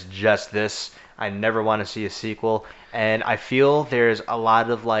like that it's just this. I never want to see a sequel, and I feel there's a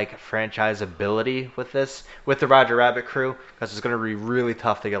lot of like franchisability with this, with the Roger Rabbit crew, because it's going to be really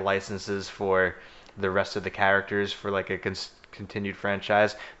tough to get licenses for the rest of the characters for like a continued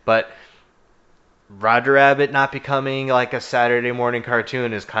franchise. But Roger Rabbit not becoming like a Saturday morning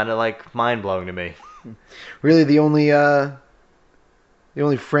cartoon is kind of like mind-blowing to me. Really, the only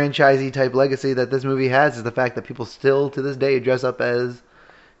franchisey type legacy that this movie has is the fact that people still to this day dress up as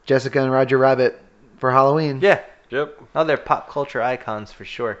Jessica and Roger Rabbit for Halloween. Yeah. Yep. Oh, they're pop culture icons for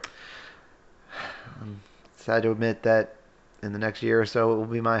sure. Sad to admit that in the next year or so it will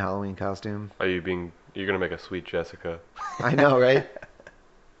be my Halloween costume. You're going to make a sweet Jessica. I know, right?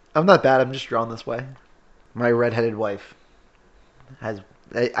 I'm not bad. I'm just drawn this way. My redheaded wife has.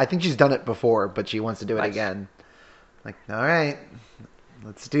 I think she's done it before, but she wants to do it Nice. again. Like, all right,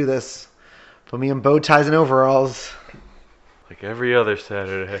 let's do this. Put me in bow ties and overalls. Like every other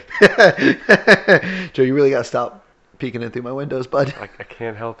Saturday. Joe, you really gotta stop peeking in through my windows, bud. I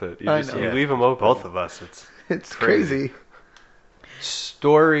can't help it. I You know. leave them open. Both of us. It's It's crazy. crazy.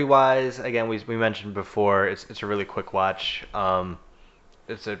 story-wise. Again, we mentioned before. It's a really quick watch.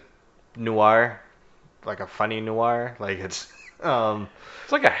 It's a noir, like a funny noir. Like it's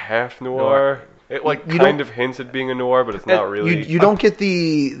It's like a half noir. It like You kind don't- of hints at being a noir, but it's not really. You don't get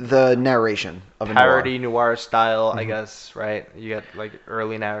the narration of a Parody noir. noir style, I guess, right? You get like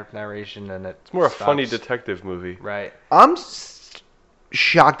early narration and It's more a funny stops. detective movie. Right. I'm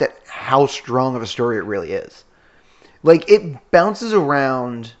shocked at how strong of a story it really is. Like it bounces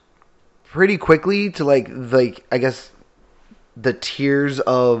around pretty quickly to like I guess the tiers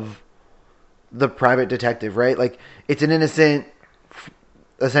of the private detective, right? Like it's an innocent,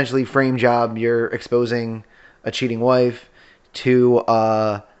 essentially frame job. You're exposing a cheating wife to,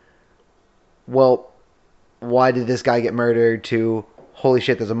 well, why did this guy get murdered? To holy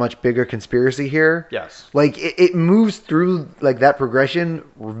shit, there's a much bigger conspiracy here. Yes. Like it moves through like that progression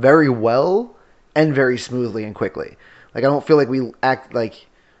very well and very smoothly and quickly. Like I don't feel like we act like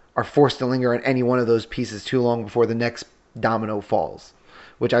are forced to linger on any one of those pieces too long before the next domino falls,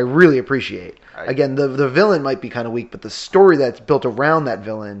 which I really appreciate. Again, the villain might be kind of weak, but the story that's built around that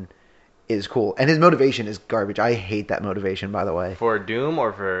villain is cool, and his motivation is garbage. I hate that motivation, by the way. For Doom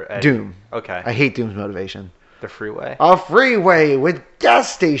or for Eddie? Doom. Okay. I hate Doom's motivation. The freeway. A freeway with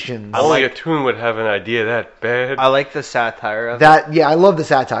gas stations. Only a tune would have an idea that bad. I like the satire of it. That yeah, I love the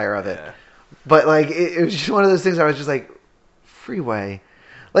satire of it. Yeah. But like it was just one of those things I was just like, freeway.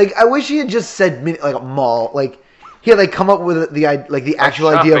 Like I wish he had just said like a mall. Like he had like come up with the actual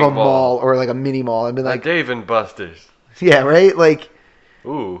idea of a shopping mall mall. or like a mini mall and been Like like, Dave and Buster's. yeah, right. Like,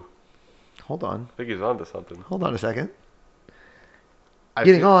 Ooh, hold on, I think he's onto something. hold on a second. I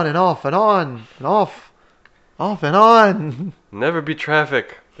Getting feel- on and off and on and off and on. Never be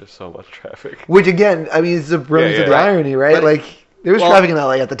traffic. There's so much traffic. Which again, I mean, it's the brilliance Yeah, of the right. irony, right? But- like there was well- traffic in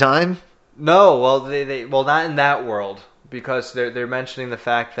LA at the time. No, well, they well, not in that world, because they're mentioning the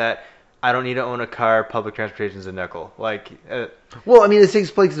fact that I don't need to own a car. Public transportation's a nickel. Like, Well, I mean, it takes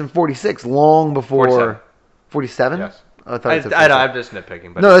place in '46, long before 47. Yes. I thought I it said know 47. I'm just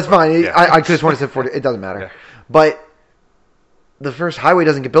nitpicking. But No, it's that's fine. Yeah. I could have sworn it said 40. It doesn't matter. Yeah. But the first highway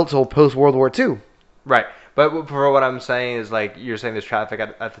doesn't get built till post World War II. Right. But for what I'm saying is, like, you're saying there's traffic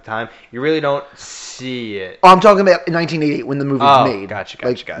at the time. You really don't see it. Oh, I'm talking about in 1988 when the movie was Oh, made. gotcha,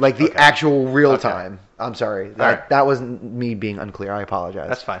 Like the okay. actual real Okay. time. I'm sorry. right. That wasn't me being unclear. I apologize.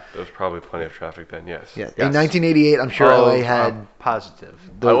 That's fine. There's probably plenty of traffic then. Yes. Yeah. Yes. In 1988, I'm sure Oh, LA had. positive.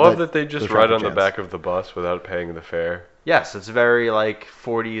 I love that they just the ride traffic on the jams. back of the bus without paying the fare. Yes, it's very like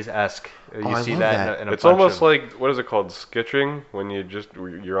 40s esque. You I see love that, that. in a It's bunch almost of, like, what is it called, skitching, when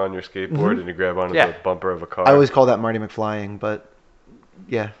you're on your skateboard and you grab onto Yeah. the bumper of a car. I always call that Marty McFlying, but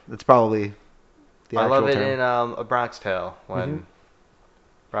yeah, it's probably the I actual love it term. in A Bronx Tale when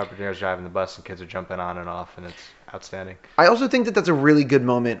Robert De Niro's driving the bus and kids are jumping on and off, and it's outstanding. I also think that that's a really good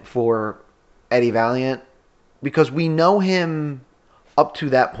moment for Eddie Valiant because we know him up to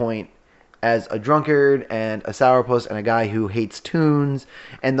that point as a drunkard and a sourpuss and a guy who hates tunes,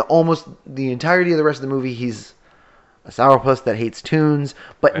 and almost the entirety of the rest of the movie he's a sourpuss that hates tunes.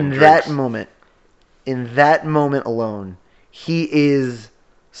 But And in drinks. that moment alone, he is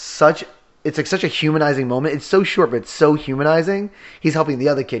such. It's like such a humanizing moment. It's so short, but it's so humanizing. He's helping the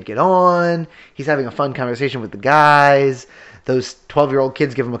other kid get on. He's having a fun conversation with the guys. Those 12-year-old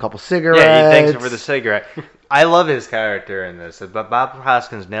kids give him a couple cigarettes. Yeah, he thanks him for the cigarette. I love his character in this, but Bob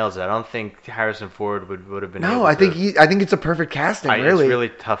Hoskins nails it. I don't think Harrison Ford would have been. No, able I to, think it's a perfect casting. Really, It's really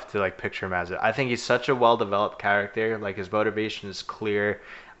tough to like picture him as it. I think he's such a well developed character. Like his motivation is clear.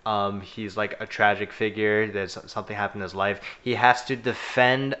 He's like a tragic figure. There's something happened in his life. He has to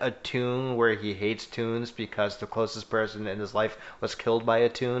defend a tune where he hates tunes because the closest person in his life was killed by a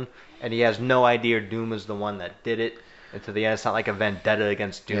tune, and he has no idea Doom is the one that did it. And to the end, it's not like a vendetta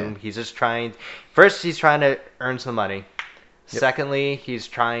against Doom. Yeah. He's just trying. First, he's trying to earn some money. Secondly, he's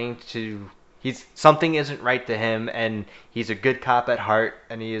trying to. Something isn't right to him, and he's a good cop at heart,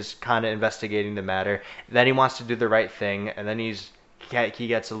 and he is kind of investigating the matter. Then he wants to do the right thing, and then he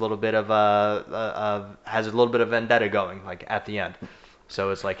gets a little bit of has a little bit of vendetta going, like at the end. So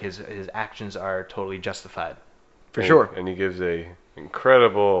it's like his actions are totally justified. for sure. And he gives a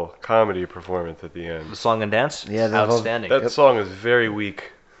incredible comedy performance at the The end. song and dance, Yeah, that was- outstanding. That song is very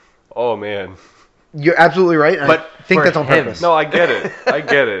weak. Oh man. You're absolutely right. And But I think for that's on him- purpose. No, I get it. I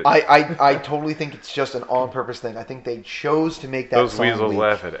get it. I totally think it's just an on-purpose thing. I think they chose to make that Those song weasels weak.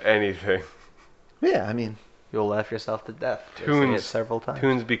 laugh at anything. Yeah, I mean, You'll laugh yourself to death. I've seen Tunes, it several times.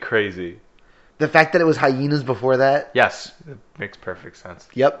 tunes be crazy. the fact that it was hyenas before that. Yes, it makes perfect sense.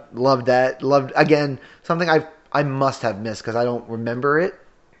 Yep, loved that. Loved again something I must have missed because I don't remember it.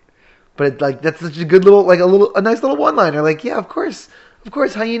 But that's such a good little a nice little one-liner. Like, yeah, of course,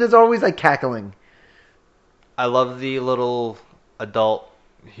 hyenas are always like cackling. I love the little adult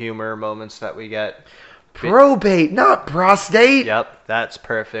humor moments that we get. Probate, not prostate. Yep, that's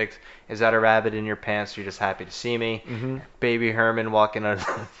perfect. Is that a rabbit in your pants? You're just happy to see me. Mm-hmm. Baby Herman walking under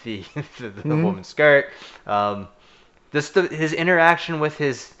the woman's skirt. His interaction with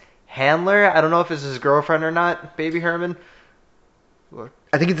his handler. I don't know if it's his girlfriend or not. Baby Herman.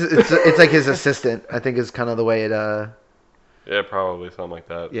 I think it's like his assistant. I think is kind of the way it. Yeah, probably something like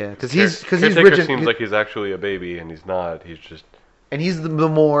that. Yeah, because he's Caretaker rich. Seems like he's actually a baby, and he's not. He's just. And he's the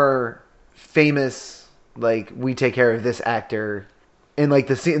more famous. Like, we take care of this actor. In like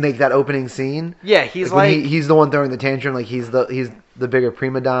the scene, like that opening scene. Yeah, he's when he's the one throwing the tantrum. Like he's the bigger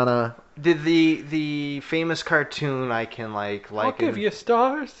prima donna. The famous cartoon I can like I'll give you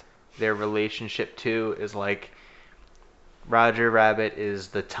stars. Their relationship to is like Roger Rabbit is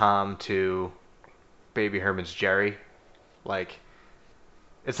the Tom to Baby Herman's Jerry. Like,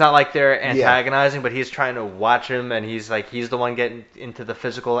 it's not like they're antagonizing, but he's trying to watch him, and he's the one getting into the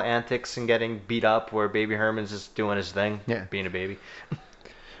physical antics and getting beat up, where Baby Herman's just doing his thing, being a baby.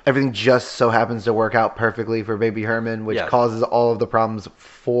 Everything just so happens to work out perfectly for Baby Herman, which causes all of the problems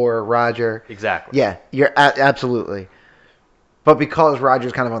for Roger. Exactly. Yeah, you're absolutely. But because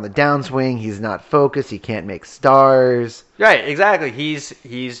Roger's kind of on the downswing, he's not focused. He can't make stars. Right, exactly.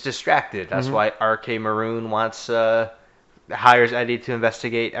 He's distracted. That's why R.K. Maroon hires Eddie to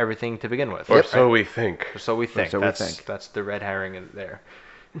investigate everything to begin with. Or so we think. So we think. we think. That's the red herring in there.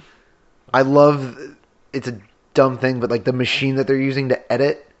 I love. It's a dumb thing, but like the machine that they're using to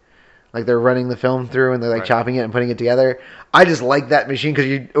edit. Like they're running the film through and they're like chopping it and putting it together. I just like that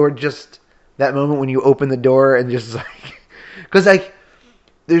machine or just that moment when you open the door and just like, because like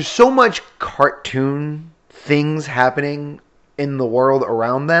there's so much cartoon things happening in the world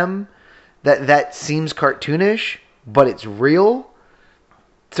around them that seems cartoonish, but it's real.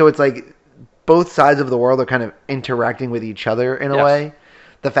 So it's like both sides of the world are kind of interacting with each other in a way.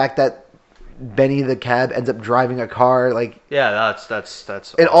 The fact that Benny the cab ends up driving a car, like that's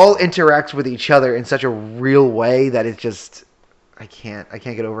it all interacts with each other in such a real way that it's just I can't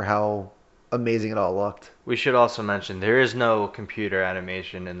get over how amazing it all looked. We should also mention there is no computer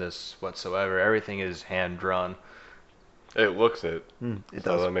animation in this whatsoever. Everything is hand drawn. It looks it. It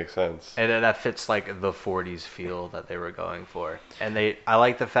So does. that makes sense. And that fits like the 40s feel that they were going for. And I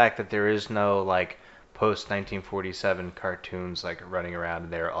like the fact that there is no like post 1947 cartoons like running around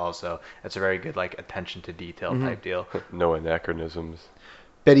there also. It's a very good like attention to detail type deal. No anachronisms.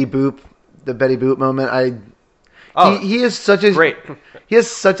 Betty Boop, the Betty Boop moment. He is such a great. He has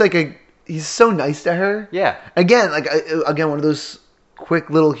such like a he's so nice to her. Yeah. Again, one of those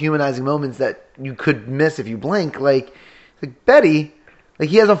quick little humanizing moments that you could miss if you blink. Like Betty, like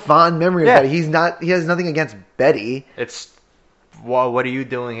he has a fond memory of Betty. He has nothing against Betty. It's well, what are you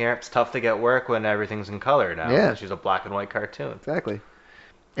doing here? It's tough to get work when everything's in color now. Yeah. She's a black and white cartoon. Exactly.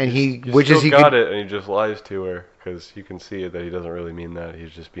 And he He wishes still he got could. it, and he just lies to her because you can see it that he doesn't really mean that.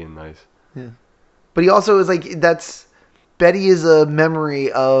 He's just being nice. Yeah. But he also is like Betty is a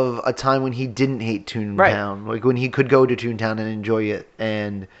memory of a time when he didn't hate Toontown, like when he could go to Toontown and enjoy it,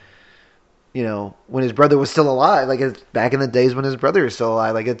 and when his brother was still alive, like it's back in the days when his brother is still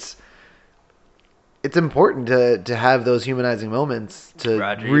alive, like it's important to have those humanizing moments to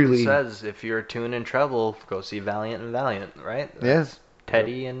Roger really even says if you're Toon in trouble, go see Valiant and Valiant, right? Yes.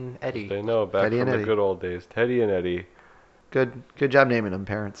 Teddy and Eddie. They know back Teddy from and the Eddie. good old days. Teddy and Eddie. Good job naming them,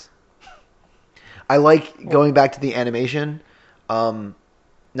 parents. I like going back to the animation. Not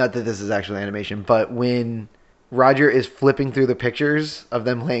that this is actually animation, but when Roger is flipping through the pictures of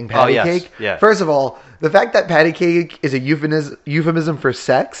them playing patty cake. Yeah. First of all, the fact that patty cake is a euphemism for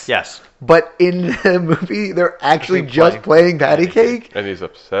sex. Yes. But in the movie, they're actually They're just playing patty cake. And he's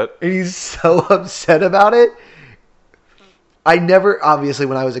upset. And he's so upset about it. Obviously,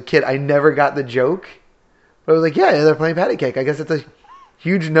 when I was a kid, I never got the joke. But I was like, yeah, they're playing patty cake. I guess it's a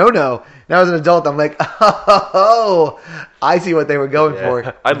huge no-no. Now as an adult, I'm like, oh, I see what they were going for.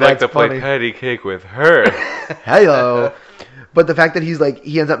 I'd like That's to play funny. patty cake with her. Hello. But the fact that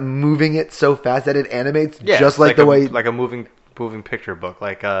he ends up moving it so fast that it animates just like the way... Like a moving picture book,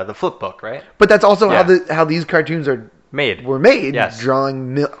 like the flip book, right? But that's also how these cartoons were made. Yes.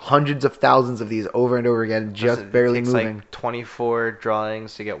 Drawing hundreds of thousands of these over and over again, just barely it takes moving. like 24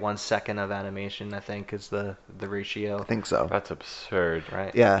 drawings to get 1 second of animation, I think, is the ratio. I think so. That's absurd.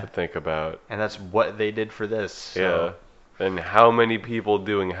 Right. Yeah. To think about. And that's what they did for this. So. Yeah. And how many people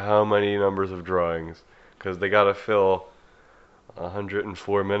doing how many numbers of drawings? Because they got to fill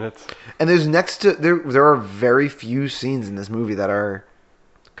 104 minutes. And there are very few scenes in this movie that are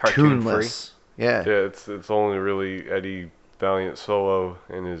Cartoon free. tuneless. Yeah. Yeah, it's only really Eddie Valiant solo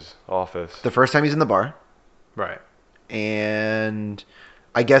in his office. The first time he's in the bar, Right. and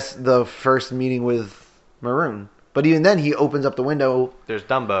I guess the first meeting with maroon. But even then, he opens up the window. There's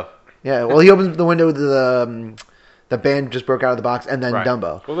Dumbo. Yeah, well, he opens up the window to the band just broke out of the box, and then Right.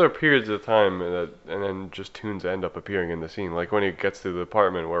 Dumbo. Well, there are periods of time and then just tunes end up appearing in the scene. Like when he gets to the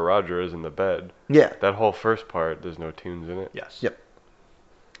apartment where Roger is in the bed. Yeah. That whole first part, there's no tunes in it. Yes. Yep.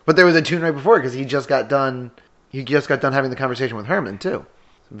 But there was a tune right before because he just got done. He just got done having the conversation with Herman too.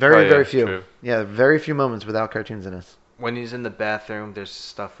 Very, Oh, yeah, very few. true. Yeah, very few moments without cartoons in us. When he's in the bathroom, there's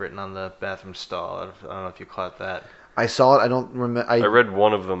stuff written on the bathroom stall. I don't know if you caught that. I saw it. I don't remember. I read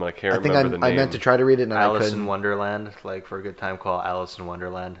one of them. I can't I think remember the name. I meant to try to read it and I Alice couldn't. in Wonderland, like for a good time, call Alice in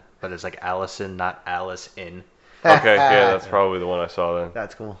Wonderland, but it's like Allison, not Alice in. Okay, yeah, that's probably the one I saw then.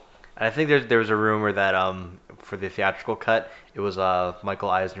 That's cool. And I think there was a rumor that for the theatrical cut, it was Michael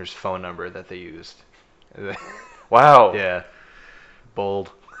Eisner's phone number that they used. Wow. Yeah, bold.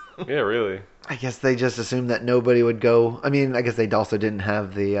 Yeah, really. I guess they just assumed that nobody would go. I mean, I guess they also didn't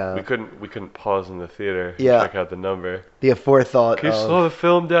have the We couldn't pause in the theater and Yeah. check out the number. the forethought Can you of. slow the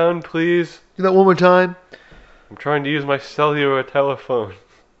film down, please? Do that one more time. I'm trying to use my cellular telephone.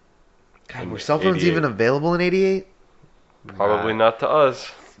 God, In were cell phones 88. even available in '88? Probably not to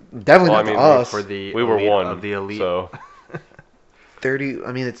us. Definitely Well, not I to mean, us. For the We were elite one of the elite. So 30.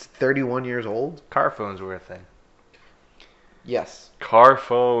 I mean, it's 31 years old. Car phones were a thing. Yes. car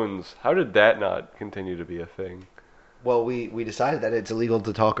phones. How did that not continue to be a thing? Well, we decided that it's illegal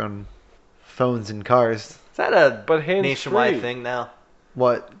to talk on phones in cars. Is that a But hands nationwide free. thing now?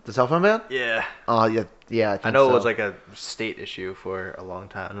 What, the cell phone ban? Yeah. Yeah. I know it was like a state issue for a long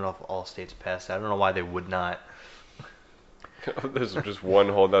time. I don't know if all states passed that. I don't know why they would not. There's just one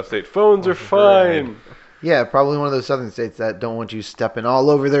holdout state. Phones are fine. Yeah, probably one of those southern states that don't want you stepping all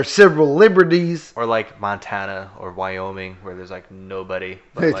over their civil liberties. Or like Montana or Wyoming where there's like nobody.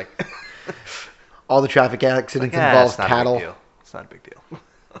 But like, All the traffic accidents like, involve it's not cattle. A big deal. It's not a big deal.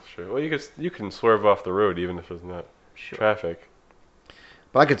 Sure. Well, you can swerve off the road even if there's not Sure. traffic.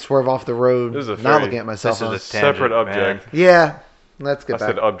 But I could swerve off the road, This is a not very- looking at my cell this is phone. a Separate tangent, object. Yeah, let's I get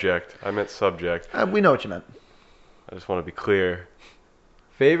said back. object. I meant subject. We know what you meant. I just want to be clear.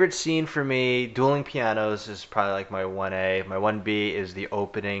 Favorite scene for me, Dueling Pianos is probably like my 1A. My 1B is the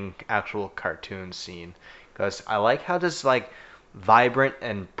opening actual cartoon scene. Because I like how just like vibrant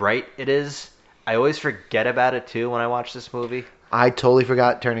and bright it is. I always forget about it too when I watch this movie. I totally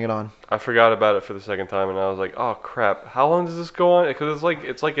forgot turning it on. I forgot about it for the second time, and I was like, "Oh crap! How long does this go on?" Because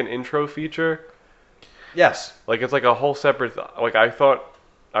it's like an intro feature. Yes. Like it's like a whole separate. Like I thought,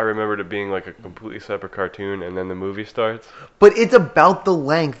 I remembered it being like a completely separate cartoon, and then the movie starts. But it's about the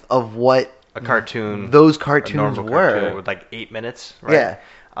length of what A cartoon. those a cartoons normal were. cartoon with like 8 minutes, right?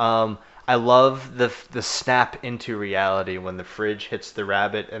 Yeah. I love the snap into reality when the fridge hits the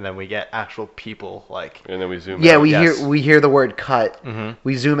rabbit and then we get actual people like. And then we zoom. Yeah, out. we Yes. hear the word cut. Mhm.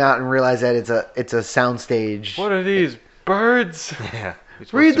 We zoom out and realize that it's a sound stage. What are these birds? Yeah. we're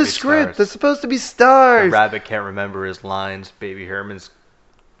supposed Read to the be script. stars. They're supposed to be The stars. rabbit can't remember his lines. Baby Herman's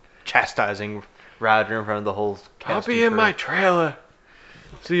chastising Roger in front of the whole I'll cast be and in my crew. trailer.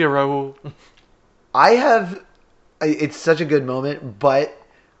 See ya, Raul. It's such a good moment, but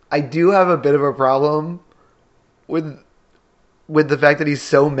I do have a bit of a problem with the fact that he's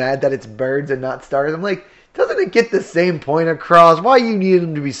so mad that it's birds and not stars. I'm like, doesn't it get the same point across? Why you need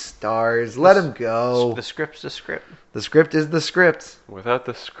them to be stars? Let them go. The script's the script. The script is the script. Without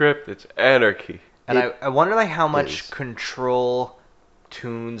the script, it's anarchy. And It I wonder like how is. much control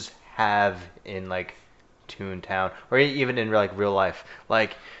Toons have in like Toontown or even in like real life.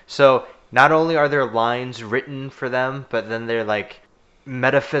 Like so not only are there lines written for them, but then they're like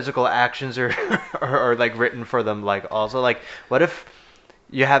metaphysical actions are like written for them like also like what if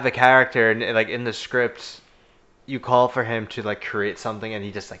you have a character and like in the script you call for him to like create something and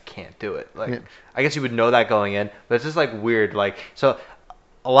he just like can't do it. Like Yeah. I guess you would know that going in, but it's just like weird like so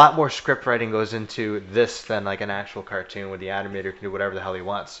a lot more script writing goes into this than like an actual cartoon where the animator can do whatever the hell he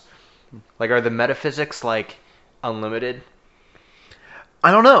wants. Like, are the metaphysics like unlimited?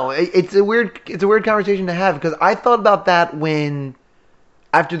 I don't know. It's a weird conversation to have because I thought about that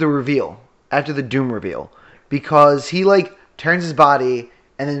after the Doom reveal, because he like turns his body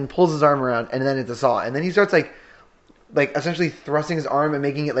and then pulls his arm around and then it's a saw and then he starts like essentially thrusting his arm and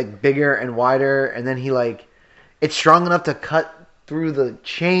making it like bigger and wider and then he like it's strong enough to cut through the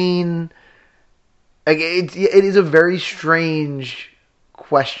chain. Like it is a very strange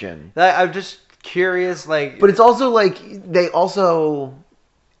question. I'm just curious, like, But it's also like they also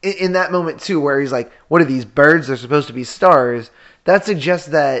in that moment too, where he's like, "What are these birds? They're supposed to be stars." That suggests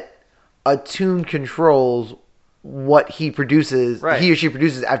that a tune controls what he produces, Right. he or she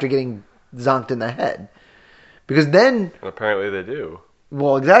produces after getting zonked in the head. Because then, And apparently they do.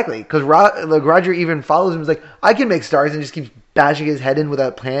 Well, exactly, because Roger even follows him. He's like, I can make stars, and just keeps bashing his head in with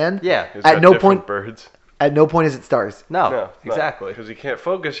that plan. Yeah. He's At got no different point, birds. at no point is it stars. No, exactly. Because he can't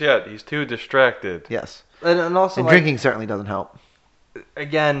focus yet. He's too distracted. Yes, And also, and like, drinking certainly doesn't help.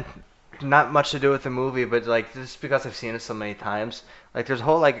 again, not much to do with the movie, but like just because I've seen it so many times, like there's a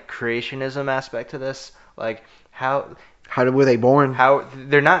whole like creationism aspect to this, like how Were they born?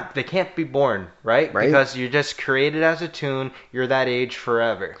 they can't be born, right? Right. Because you're just created as a tune, you're that age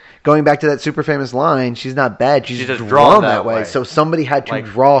forever. Going back to that super famous line, she's not bad. She's just drawn drawn that that way. way. So somebody had to Like,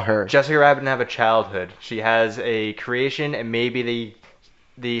 draw her. Jessica Rabbit didn't have a childhood. She has a creation, and maybe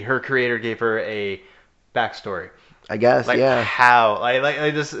her creator gave her a backstory. I guess. Like yeah. how?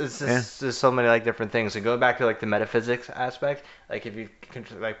 Like this. It's just Yeah. there's so many like different things. And going back to like the metaphysics aspect, like if you can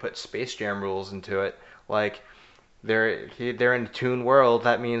like put Space Jam rules into it, like they're in a Toon world.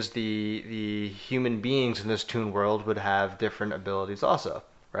 That means the human beings in this Toon world would have different abilities also,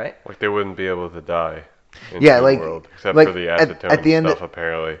 right? Like they wouldn't be able to die. In Yeah, the like- world, except like for the at acetone the end stuff,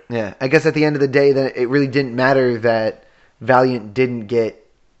 apparently. Yeah. I guess at the end of the day, then it really didn't matter that Valiant didn't get.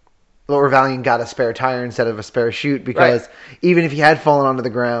 Or Valiant got a spare tire instead of a spare chute because even if he had fallen onto the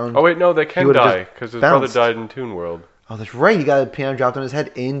ground. Oh wait, no, they can would've die just because his bounced. brother died in Toon World. Oh, that's right. He got a piano dropped on his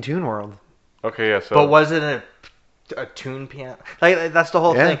head in Toon World. Okay, yeah. So But was it a Toon piano? Like that's the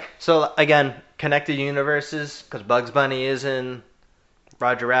whole Yeah. thing. So again, connected universes because Bugs Bunny is in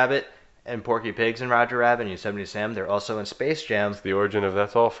Roger Rabbit and Porky Pig's in Roger Rabbit and Yosemite Sam. They're also in Space Jam. the origin of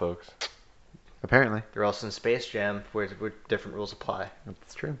That's All, folks. Apparently. They're also in Space Jam where different rules apply.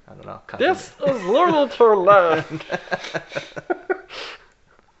 That's true. I don't know. This is learning to learn.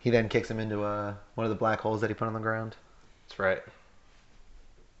 He then kicks him into one of the black holes that he put on the ground. That's right.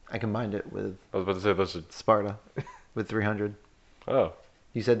 I combined it with I was about to say this is. Sparta with 300. Oh.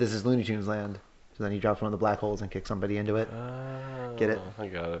 You said this is Looney Tunes land. So then he drops one of the black holes and kicks somebody into it. Get it? I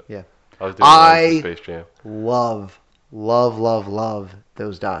got it. Yeah. I was doing that for Space Jam. Love, love, love, love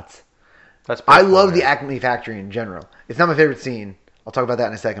those dots. That's I pretty cool, love the right? Acme Factory in general. It's not my favorite scene. I'll talk about that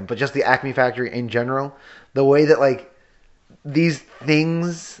in a second. But just the Acme Factory in general, the way that like these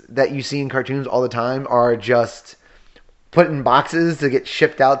things that you see in cartoons all the time are just put in boxes to get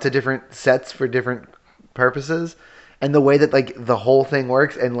shipped out to different sets for different purposes, and the way that like the whole thing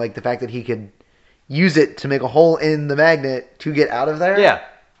works, and like the fact that he could use it to make a hole in the magnet to get out of there. Yeah.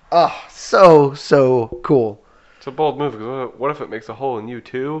 Oh, so cool. It's a bold move because what if it makes a hole in you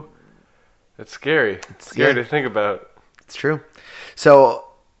too? It's scary. It's scary yeah. to think about. It's true. So,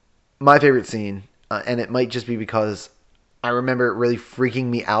 my favorite scene, and it might just be because I remember it really freaking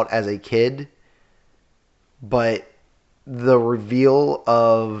me out as a kid, but the reveal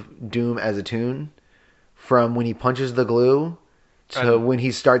of Doom as a Toon, from when he punches the glue to when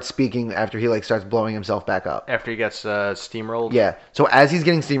he starts speaking after he like starts blowing himself back up. After he gets steamrolled. Yeah. So as he's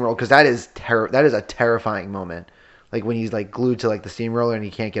getting steamrolled, because that is a terrifying moment. Like when he's like glued to like the steamroller and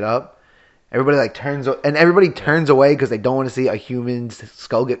he can't get up. Everybody like turns away because they don't want to see a human's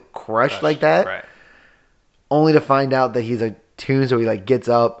skull get crushed like that. Right. Only to find out that he's a Toon, so he like gets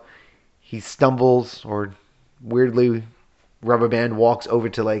up, he stumbles or weirdly rubber band walks over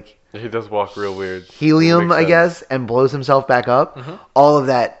to like He does walk real weird. helium, Makes I sense. guess, and blows himself back up. All of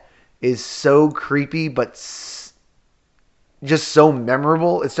that is so creepy, but just so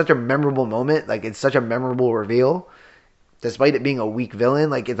memorable. It's such a memorable moment. Like it's such a memorable reveal. Despite it being a weak villain,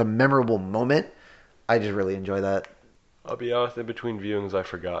 like it's a memorable moment. I just really enjoy that. I'll be honest, in between viewings, I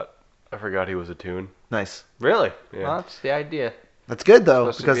forgot. I forgot he was a Toon. Nice. Really? Yeah. Well, that's the idea. That's good though,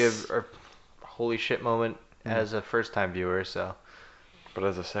 It's supposed because to be a holy shit moment as a first time viewer, so. But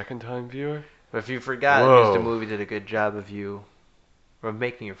as a second-time viewer, But if you forgot, it Whoa. means the movie did a good job of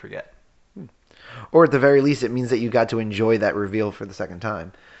making you forget. or at the very least, it means that you got to enjoy that reveal for the second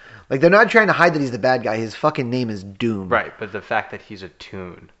time. Like they're not trying to hide that he's the bad guy. His fucking name is Doom. Right, but the fact that he's a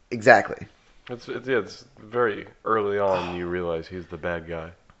Toon. Exactly. it's very early on you realize he's the bad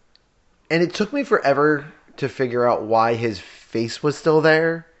guy. And it took me forever to figure out why his face was still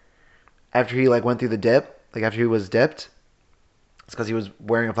there after he like went through the dip, like after he was dipped. It's because he was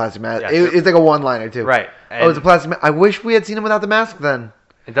wearing a plastic mask. Yeah, It's like a one-liner too. Right. Oh, it's a plastic mask. I wish we had seen him without the mask then.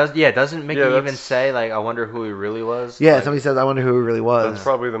 It does. Yeah, it doesn't make Yeah, you even that's- say like, I wonder who he really was. Yeah, Like, somebody says, I wonder who he really was. That's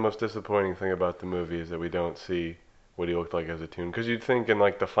probably the most disappointing thing about the movie is that we don't see what he looked like as a Toon. Because you'd think in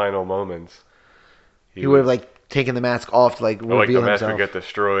like the final moments, he would have like taken the mask off to like or, like the reveal mask himself. would get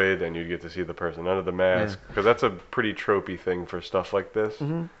destroyed, and you'd get to see the person under the mask. Because that's a pretty tropey thing for stuff like this.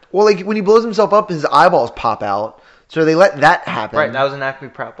 Mm-hmm. Well, like when he blows himself up, his eyeballs pop out. So they let that happen. Right, that was an Acme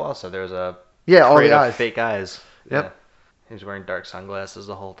prop also. There was a Yeah, all crate the of eyes. fake eyes. Yep. Yeah. He was wearing dark sunglasses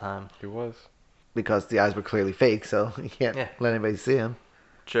the whole time. He was. because the eyes were clearly fake, so you can't Yeah. let anybody see them.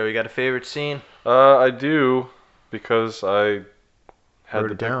 Joe, you got a favorite scene? I do, because I had Wrote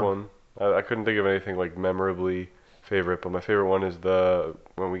to it pick down. one. I couldn't think of anything like memorably favorite, but my favorite one is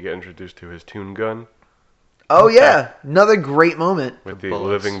when we get introduced to his tune gun Oh yeah, another great moment. with The the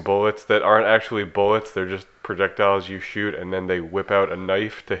bullets. living bullets that aren't actually bullets. They're just projectiles you shoot, and then they whip out a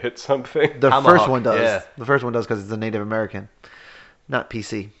knife to hit something. The Tomahawk, first one does. yeah. The first one does because it's a Native American, not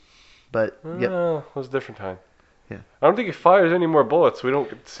PC. But yep, It was a different time. Yeah. I don't think he fires any more bullets. We don't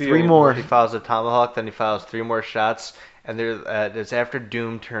see Three any more. He fires a tomahawk, then he fires 3 more shots, and it's after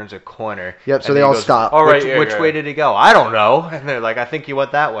Doom turns a corner. Yep, so and they he all goes, stop. All right, Which way did he go? I don't know. And they're like, I think he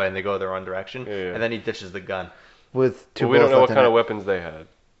went that way, and they go their own direction. Yeah, yeah. And then he ditches the gun. with two Well, we don't bullets know what left kind in of it. weapons they had.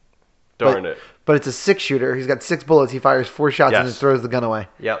 Darn it. But it's a 6-shooter. He's got 6 bullets. He fires 4 shots and Yes. then throws the gun away.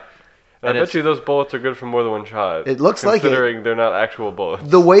 Yep. And And I bet it's- you those bullets are good for more than one shot. It looks like it. Considering they're not actual bullets.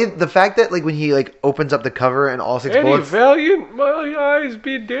 The fact that like when he like opens up the cover and all 6 Any bullets, valiant, my eyes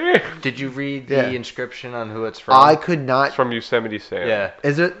be damned. Did you read Yeah. the inscription on who it's from? I could It's not. from Yosemite Sam. Yeah.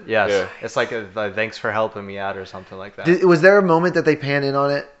 Is it? Yes. Yeah. It's like thanks for helping me out or something like that. Was there a moment that they pan in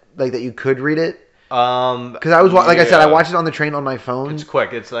on it, like that you could read it? Um, Because I was like I said, I Yeah. watched it on the train on my phone. it's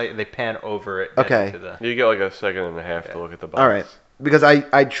quick. It's like they pan over it. Okay. Into the, You get like a second and a half to look at the box. All right, because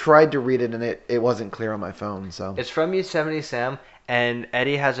I tried to read it and it wasn't clear on my phone. So it's from Yosemite Sam, and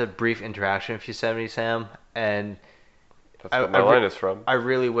Eddie has a brief interaction with Yosemite Sam, and That's I- what my I re- line is from. I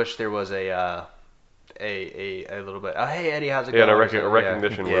really wish there was a little bit. Oh, hey Eddie, how's it Yeah, going? a Or something,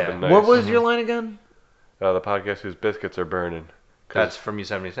 recognition would have been nice. what was your line again? The podcast whose biscuits are burning. 'Cause That's from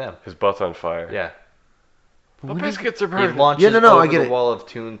Yosemite Sam. his butt's on fire. Yeah, The biscuits are he burning. launches Yeah, no, I over get the it. wall of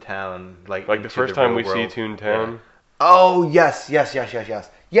Toontown, like Like the into first time real we see world. Toontown. Oh yes.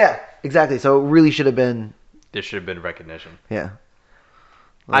 Yeah, exactly. So it really should have been. There should have been recognition. Yeah.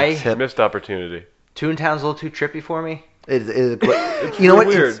 I- tip. Missed opportunity. Toontown's a little too trippy for me. It is. You know what?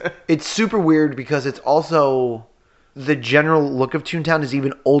 really It's, weird. it's super weird because it's also the general look of Toontown is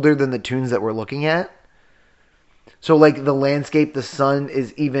even older than the tunes that we're looking at. So like the landscape, the sun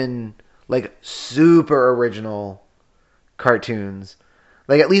is even like super original cartoons.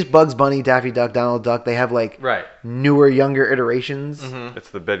 Like at least Bugs Bunny, Daffy Duck, Donald Duck, they have like Right. newer, younger iterations. Mm-hmm. It's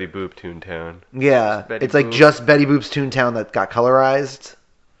the Betty Boop Toontown. Yeah, Betty it's like Boop. just Betty Boop's Toontown that got colorized.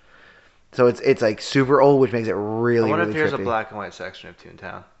 So it's like super old, which makes it I really wonder really if there's trippy. a black and white section of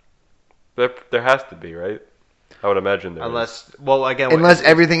Toontown. There has to be, right? I would imagine there is. Unless, well, again, Unless it's-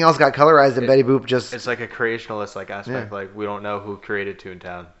 everything else got colorized and Betty Boop just it's like a creationalist like aspect. Yeah. Like we don't know who created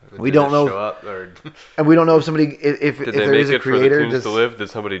Toontown. We Did don't it know- Show up or and we don't know if somebody if Did they there make is a it for the creator. tunes Does, to live? Did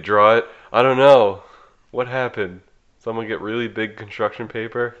somebody draw it? I don't know. What happened? Someone get really big construction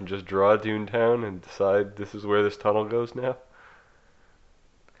paper and just draw Toontown and decide this is where this tunnel goes now?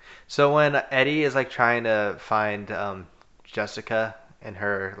 So when Eddie is like trying to find Jessica in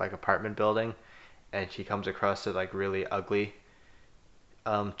her like apartment building, and she comes across a like really ugly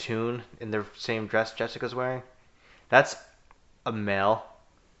Toon in the same dress Jessica's wearing, that's a male.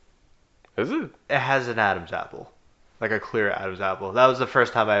 Is it? It has an Adam's apple, like a clear Adam's apple. That was the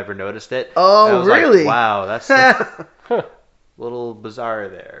first time I ever noticed it. Oh, I was really? Like, wow, that's a little bizarre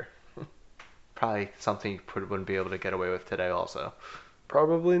there. Probably something you wouldn't be able to get away with today, also.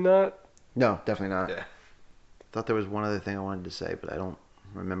 Probably not. no, definitely not. Yeah. Thought there was one other thing I wanted to say, but I don't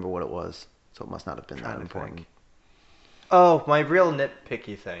remember what it was. So it must not have been Trying that to important. think. Oh, my real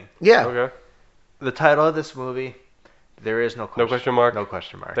nitpicky thing. Yeah. Okay. The title of this movie, there is no question. No question mark? No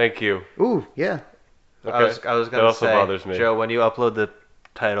question mark. Thank you. Ooh, yeah. Okay. I was That gonna also say, bothers me. Joe, when you upload the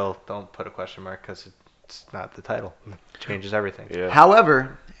title, don't put a question mark because it's not the title. It changes everything. Yeah.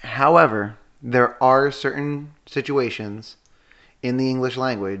 However, there are certain situations in the English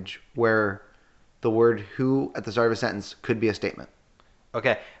language where the word "who" at the start of a sentence could be a statement.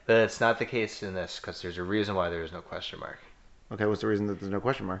 Okay, but it's not the case in this because there's a reason why there is no question mark. Okay, what's the reason that there's no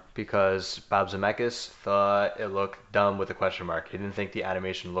question mark? Because Bob Zemeckis thought it looked dumb with a question mark. He didn't think the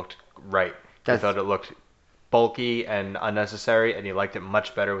animation looked right. That's- He thought it looked bulky and unnecessary, and he liked it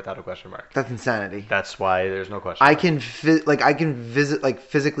much better without a question mark. That's insanity. That's why there's no question I mark. can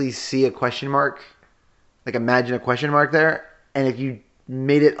physically see a question mark, like imagine a question mark there, and if you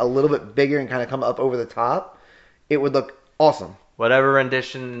made it a little bit bigger and kind of come up over the top, it would look awesome. Whatever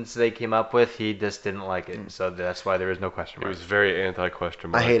renditions they came up with, he just didn't like it. So that's why there is no question It mark. was very anti-question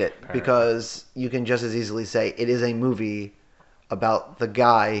mark. I hate it because you can just as easily say it is a movie about the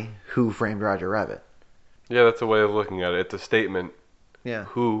guy who framed Roger Rabbit. Yeah, that's a way of looking at it. It's a statement. Yeah.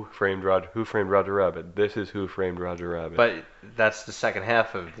 Who framed Roger Rabbit? This is who framed Roger Rabbit. But that's the second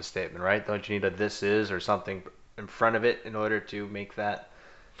half of the statement, right? Don't you need a "this is" or something in front of it in order to make that?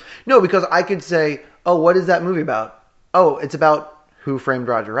 No, because I could say, oh, what is that movie about? Oh, it's about Who Framed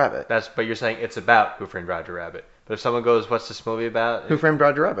Roger Rabbit. But you're saying it's about Who Framed Roger Rabbit. But if someone goes, "What's this movie about?" Who Framed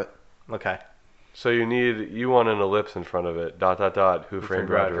Roger Rabbit? Okay. So you want an ellipse in front of it. ... Who Framed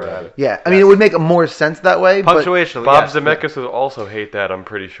Roger Rabbit. Yeah, I mean, it would make more sense that way. But Punctuation. Bob yes. Zemeckis would also hate that, I'm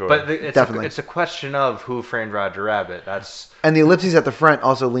pretty sure. But Definitely. it's a question of Who Framed Roger Rabbit. That's and the ellipses at the front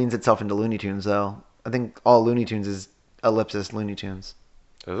also leans itself into Looney Tunes, though. I think all Looney Tunes is ellipsis Looney Tunes.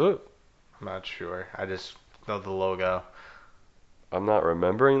 Is it? I'm not sure. I just know the logo. I'm not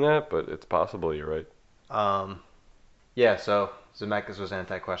remembering that, but it's possible you're right. Yeah. So Zemeckis was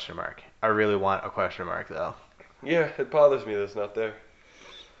anti-question mark. I really want a question mark though. Yeah, it bothers me that it's not there.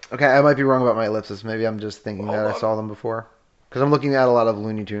 Okay, I might be wrong about my ellipses. Maybe I'm just thinking that I saw them before. Because I'm looking at a lot of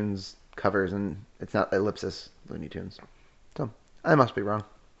Looney Tunes covers, and it's not ellipsis Looney Tunes. So, I must be wrong.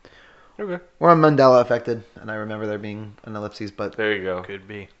 Okay. Or I'm Mandela affected, and I remember there being an ellipses, but There you go. Could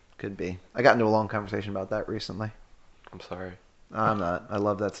be. could be. I got into a long conversation about that recently. I'm sorry. I'm not. I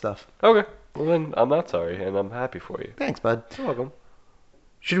love that stuff. Okay. Well then, I'm not sorry, and I'm happy for you. Thanks, bud. You're welcome.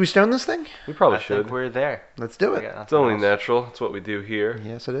 Should we stone this thing? We probably I should. think we're there. Let's do it. It's only natural. It's what we do here.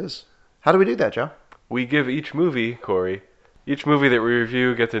 Yes, it is. How do we do that, Joe? We give each movie, Corey, each movie that we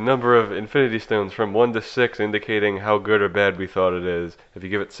review gets a number of Infinity Stones from 1 to 6, indicating how good or bad we thought it is. If you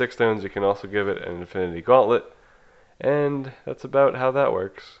give it 6 stones, you can also give it an Infinity Gauntlet. And that's about how that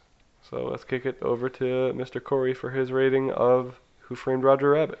works. So let's kick it over to Mr. Corey for his rating of Who Framed Roger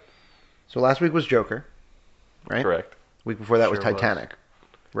Rabbit. So last week was Joker, right? Correct. Week before that was Sure was. Titanic,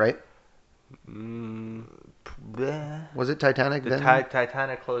 right? Was it Titanic Did then?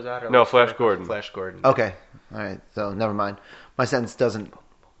 Titanic close out? Or No, was Flash it Gordon. Flash Gordon. Okay. All right. So never mind. My sentence doesn't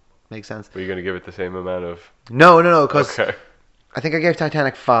make sense. Were you going to give it the same amount of... No. Because Okay. I think I gave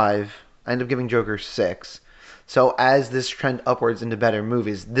Titanic 5. I ended up giving Joker 6. So as this trend upwards into better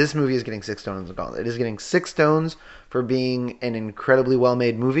movies, this movie is getting 6 stones in the gauntlet. It is getting 6 stones for being an incredibly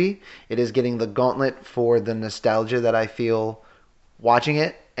well-made movie. It is getting the gauntlet for the nostalgia that I feel watching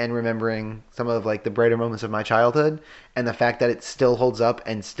it and remembering some of like the brighter moments of my childhood, and the fact that it still holds up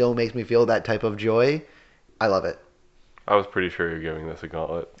and still makes me feel that type of joy. I love it. I was pretty sure you were giving this a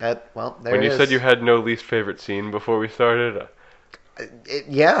gauntlet. Well, there When it you is. said you had no least favorite scene before we started,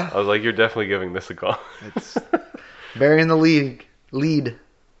 Yeah, I was like, you're definitely giving this a gauntlet. it's burying the lead.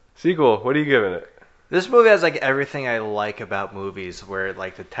 Sequel, what are you giving it? This movie has like everything I like about movies, where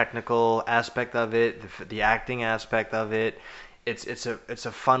like the technical aspect of it, the acting aspect of it. It's a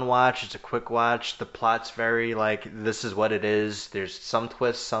fun watch. It's a quick watch. The plot's very like this is what it is. There's some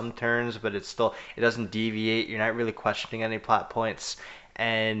twists, some turns, but it doesn't deviate. You're not really questioning any plot points,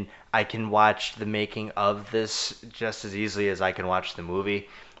 and I can watch the making of this just as easily as I can watch the movie.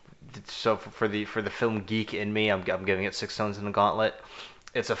 So for the film geek in me, I'm giving it 6 stones in the gauntlet.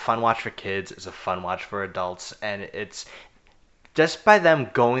 It's a fun watch for kids. It's a fun watch for adults, and it's just by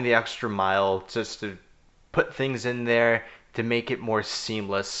them going the extra mile just to put things in there to make it more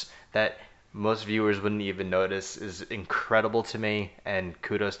seamless that most viewers wouldn't even notice is incredible to me, and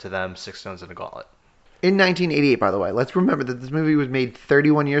kudos to them. 6 stones in the gauntlet. In 1988, by the way, let's remember that this movie was made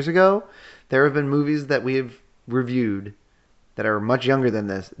 31 years ago. There have been movies that we have reviewed that are much younger than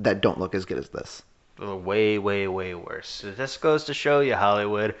this that don't look as good as this. Way, way, way worse. So this goes to show you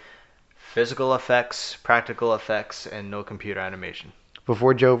Hollywood. Physical effects, practical effects, and no computer animation.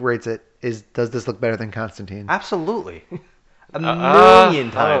 Before Joe rates it, does this look better than Constantine? Absolutely. A million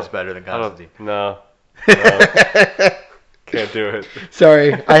times better than I don't- Constantine. No. Can't do it.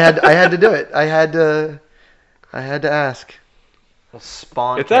 Sorry, I had to do it. I had to ask. Well,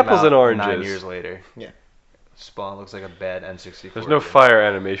 Spawn It's came apples out and oranges. 9 years later. Yeah. Spawn looks like a bad N64. There's no game. fire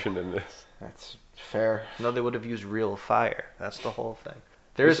animation in this. That's fair. No, they would have used real fire. That's the whole thing.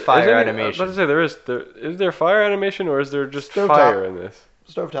 There is fire animation. I was about to say, is there fire animation or is there just Stovetop. fire in this?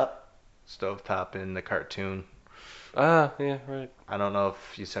 Stovetop. Stovetop in the cartoon. Ah, yeah, right. I don't know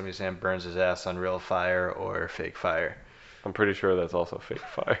if Yosemite Sam burns his ass on real fire or fake fire. I'm pretty sure that's also fake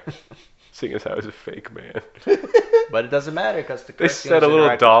fire. Seeing as how he's a fake man. But it doesn't matter because the They cartoons set a little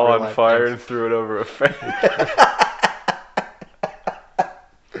interact with doll real on life fire things. and threw it over a fence.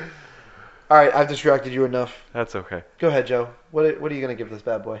 All right, I've distracted you enough. That's okay. Go ahead, Joe. What are you gonna give this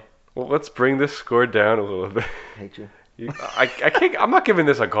bad boy? Well, let's bring this score down a little bit. I hate you. I can't. I'm not giving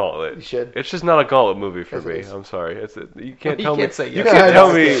this a gauntlet. You should. It's just not a gauntlet movie for Yes, it me. is. I'm sorry. You can't You tell can't me. say You yes. can't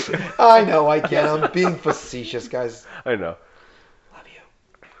tell me. I know I can. I'm being facetious, guys. I know. Love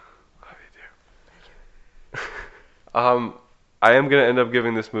you. I am gonna end up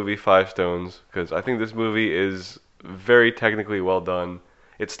giving this movie 5 stones because I think this movie is very technically well done.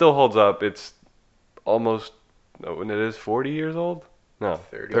 It still holds up. It's almost, when it is 40 years old. No,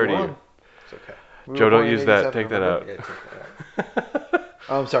 31. 30 years. It's okay. We were Joe, born don't in use that. 87, Take that remember? out. Yeah, take that out.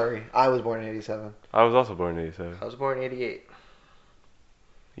 Oh, I'm sorry. I was born in 87. I was also born in 87. I was born in 88.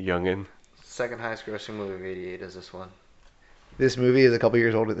 Youngin. Second highest grossing movie of 88 is this one. This movie is a couple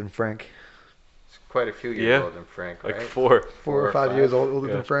years older than Frank. It's quite a few years Yeah, older than Frank, Like right? 4. 4 or 5 years older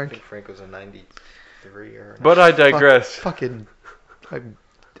Yeah. than I Frank. think Frank was a 93 or... But I digress. Fucking, I'm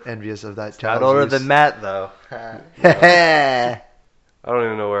envious of that Not child's older use. than Matt, though. Heh. I don't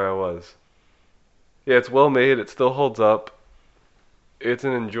even know where I was. Yeah, it's well made. It still holds up. It's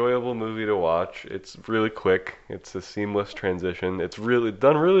an enjoyable movie to watch. It's really quick. It's a seamless transition. It's really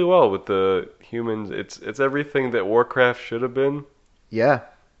done really well with the humans. It's everything that Warcraft should have been, Yeah.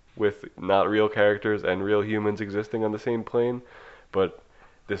 with not real characters and real humans existing on the same plane. But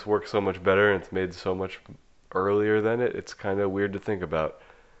this works so much better, and it's made so much earlier than it. It's kind of weird to think about.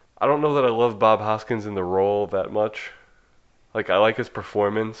 I don't know that I love Bob Hoskins in the role that much. Like, I like his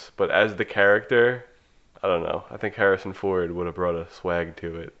performance, but as the character, I don't know. I think Harrison Ford would have brought a swag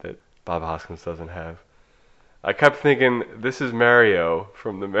to it that Bob Hoskins doesn't have. I kept thinking, this is Mario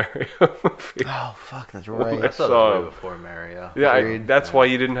from the Mario movie. Oh, fuck, that's I I right. thought saw it was him. way before Mario. Yeah, Agreed. that's why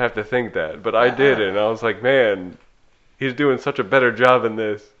you didn't have to think that, but I did, and I was like, man, he's doing such a better job in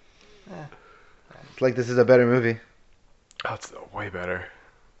this. It's like this is a better movie. Oh, it's way better.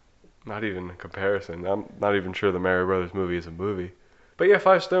 Not even in comparison. I'm not even sure the Mario Brothers movie is a movie. But yeah,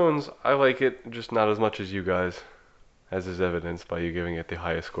 5 stones. I like it, just not as much as you guys, as is evidenced by you giving it the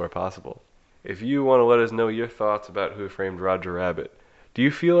highest score possible. If you want to let us know your thoughts about Who Framed Roger Rabbit, do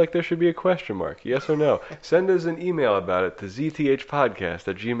you feel like there should be a question mark? Yes or no? Send us an email about it to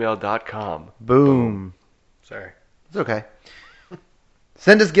zthpodcast@gmail.com. Boom. Sorry. It's okay.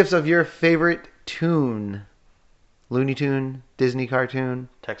 Send us gifts of your favorite tune. Looney Tune, Disney cartoon,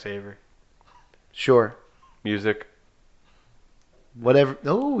 Tex Avery. sure. Music. Whatever.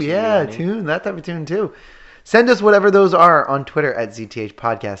 Oh, yeah, Giovanni. tune. That type of tune, too. Send us whatever those are on Twitter at ZTH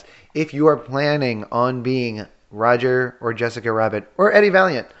Podcast. If you are planning on being Roger or Jessica Rabbit or Eddie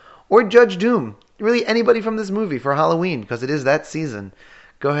Valiant or Judge Doom, really anybody from this movie for Halloween, because it is that season,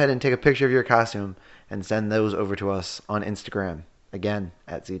 go ahead and take a picture of your costume and send those over to us on Instagram. Again,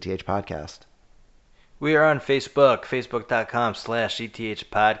 at ZTH Podcast. We are on Facebook, facebook.com/ZTH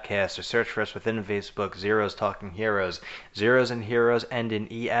Podcast, or search for us within Facebook, Zeros Talking Heroes. Zeros and heroes end in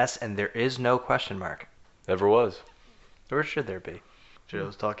ES, and there is no question mark. Never was. Or should there be?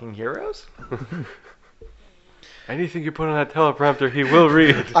 Zeros Talking Heroes? Anything you put on that teleprompter, he will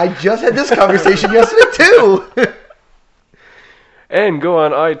read. I just had this conversation yesterday, too. And go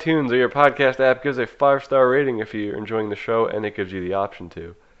on iTunes or your podcast app. Gives a 5-star rating if you're enjoying the show, and it gives you the option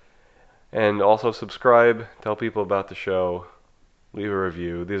to. And also subscribe, tell people about the show, leave a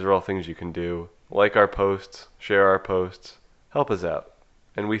review. These are all things you can do. Like our posts, share our posts, help us out.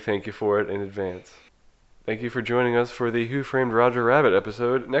 And we thank you for it in advance. Thank you for joining us for the Who Framed Roger Rabbit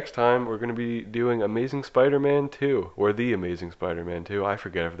episode. Next time, we're going to be doing Amazing Spider-Man 2, or The Amazing Spider-Man 2. I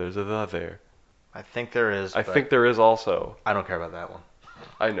forget if there's a the there. I think there is. I but think there is also. I don't care about that one.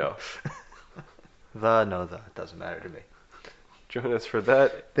 I know. It doesn't matter to me. Join us for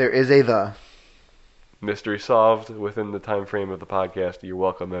that. There is a the. Mystery solved within the time frame of the podcast. You're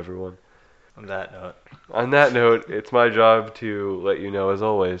welcome, everyone. On that note. On that note, it's my job to let you know, as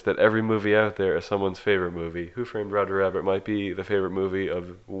always, that every movie out there is someone's favorite movie. Who Framed Roger Rabbit might be the favorite movie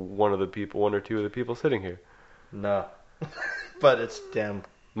of one or two of the people sitting here. No. But it's damn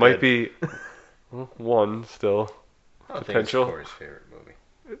Might good. be one still. I don't potential. think it's Corey's favorite movie.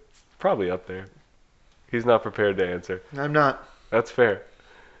 Probably up there. He's not prepared to answer. I'm not. That's fair.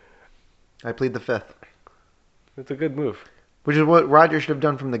 I plead the fifth. It's a good move. Which is what Roger should have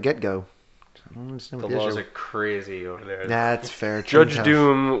done from the get-go. I don't understand The what the laws issue. are crazy over there. That's fair. Judge Tough.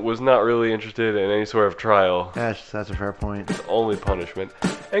 Doom was not really interested in any sort of trial. That's a fair point. It's only punishment.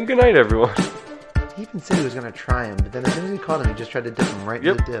 And good night, everyone. He even said he was going to try him, but then as soon as he caught him, he just tried to dip him right in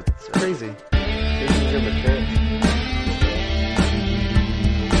Yep. the dip. It's crazy. Didn't give him a chance.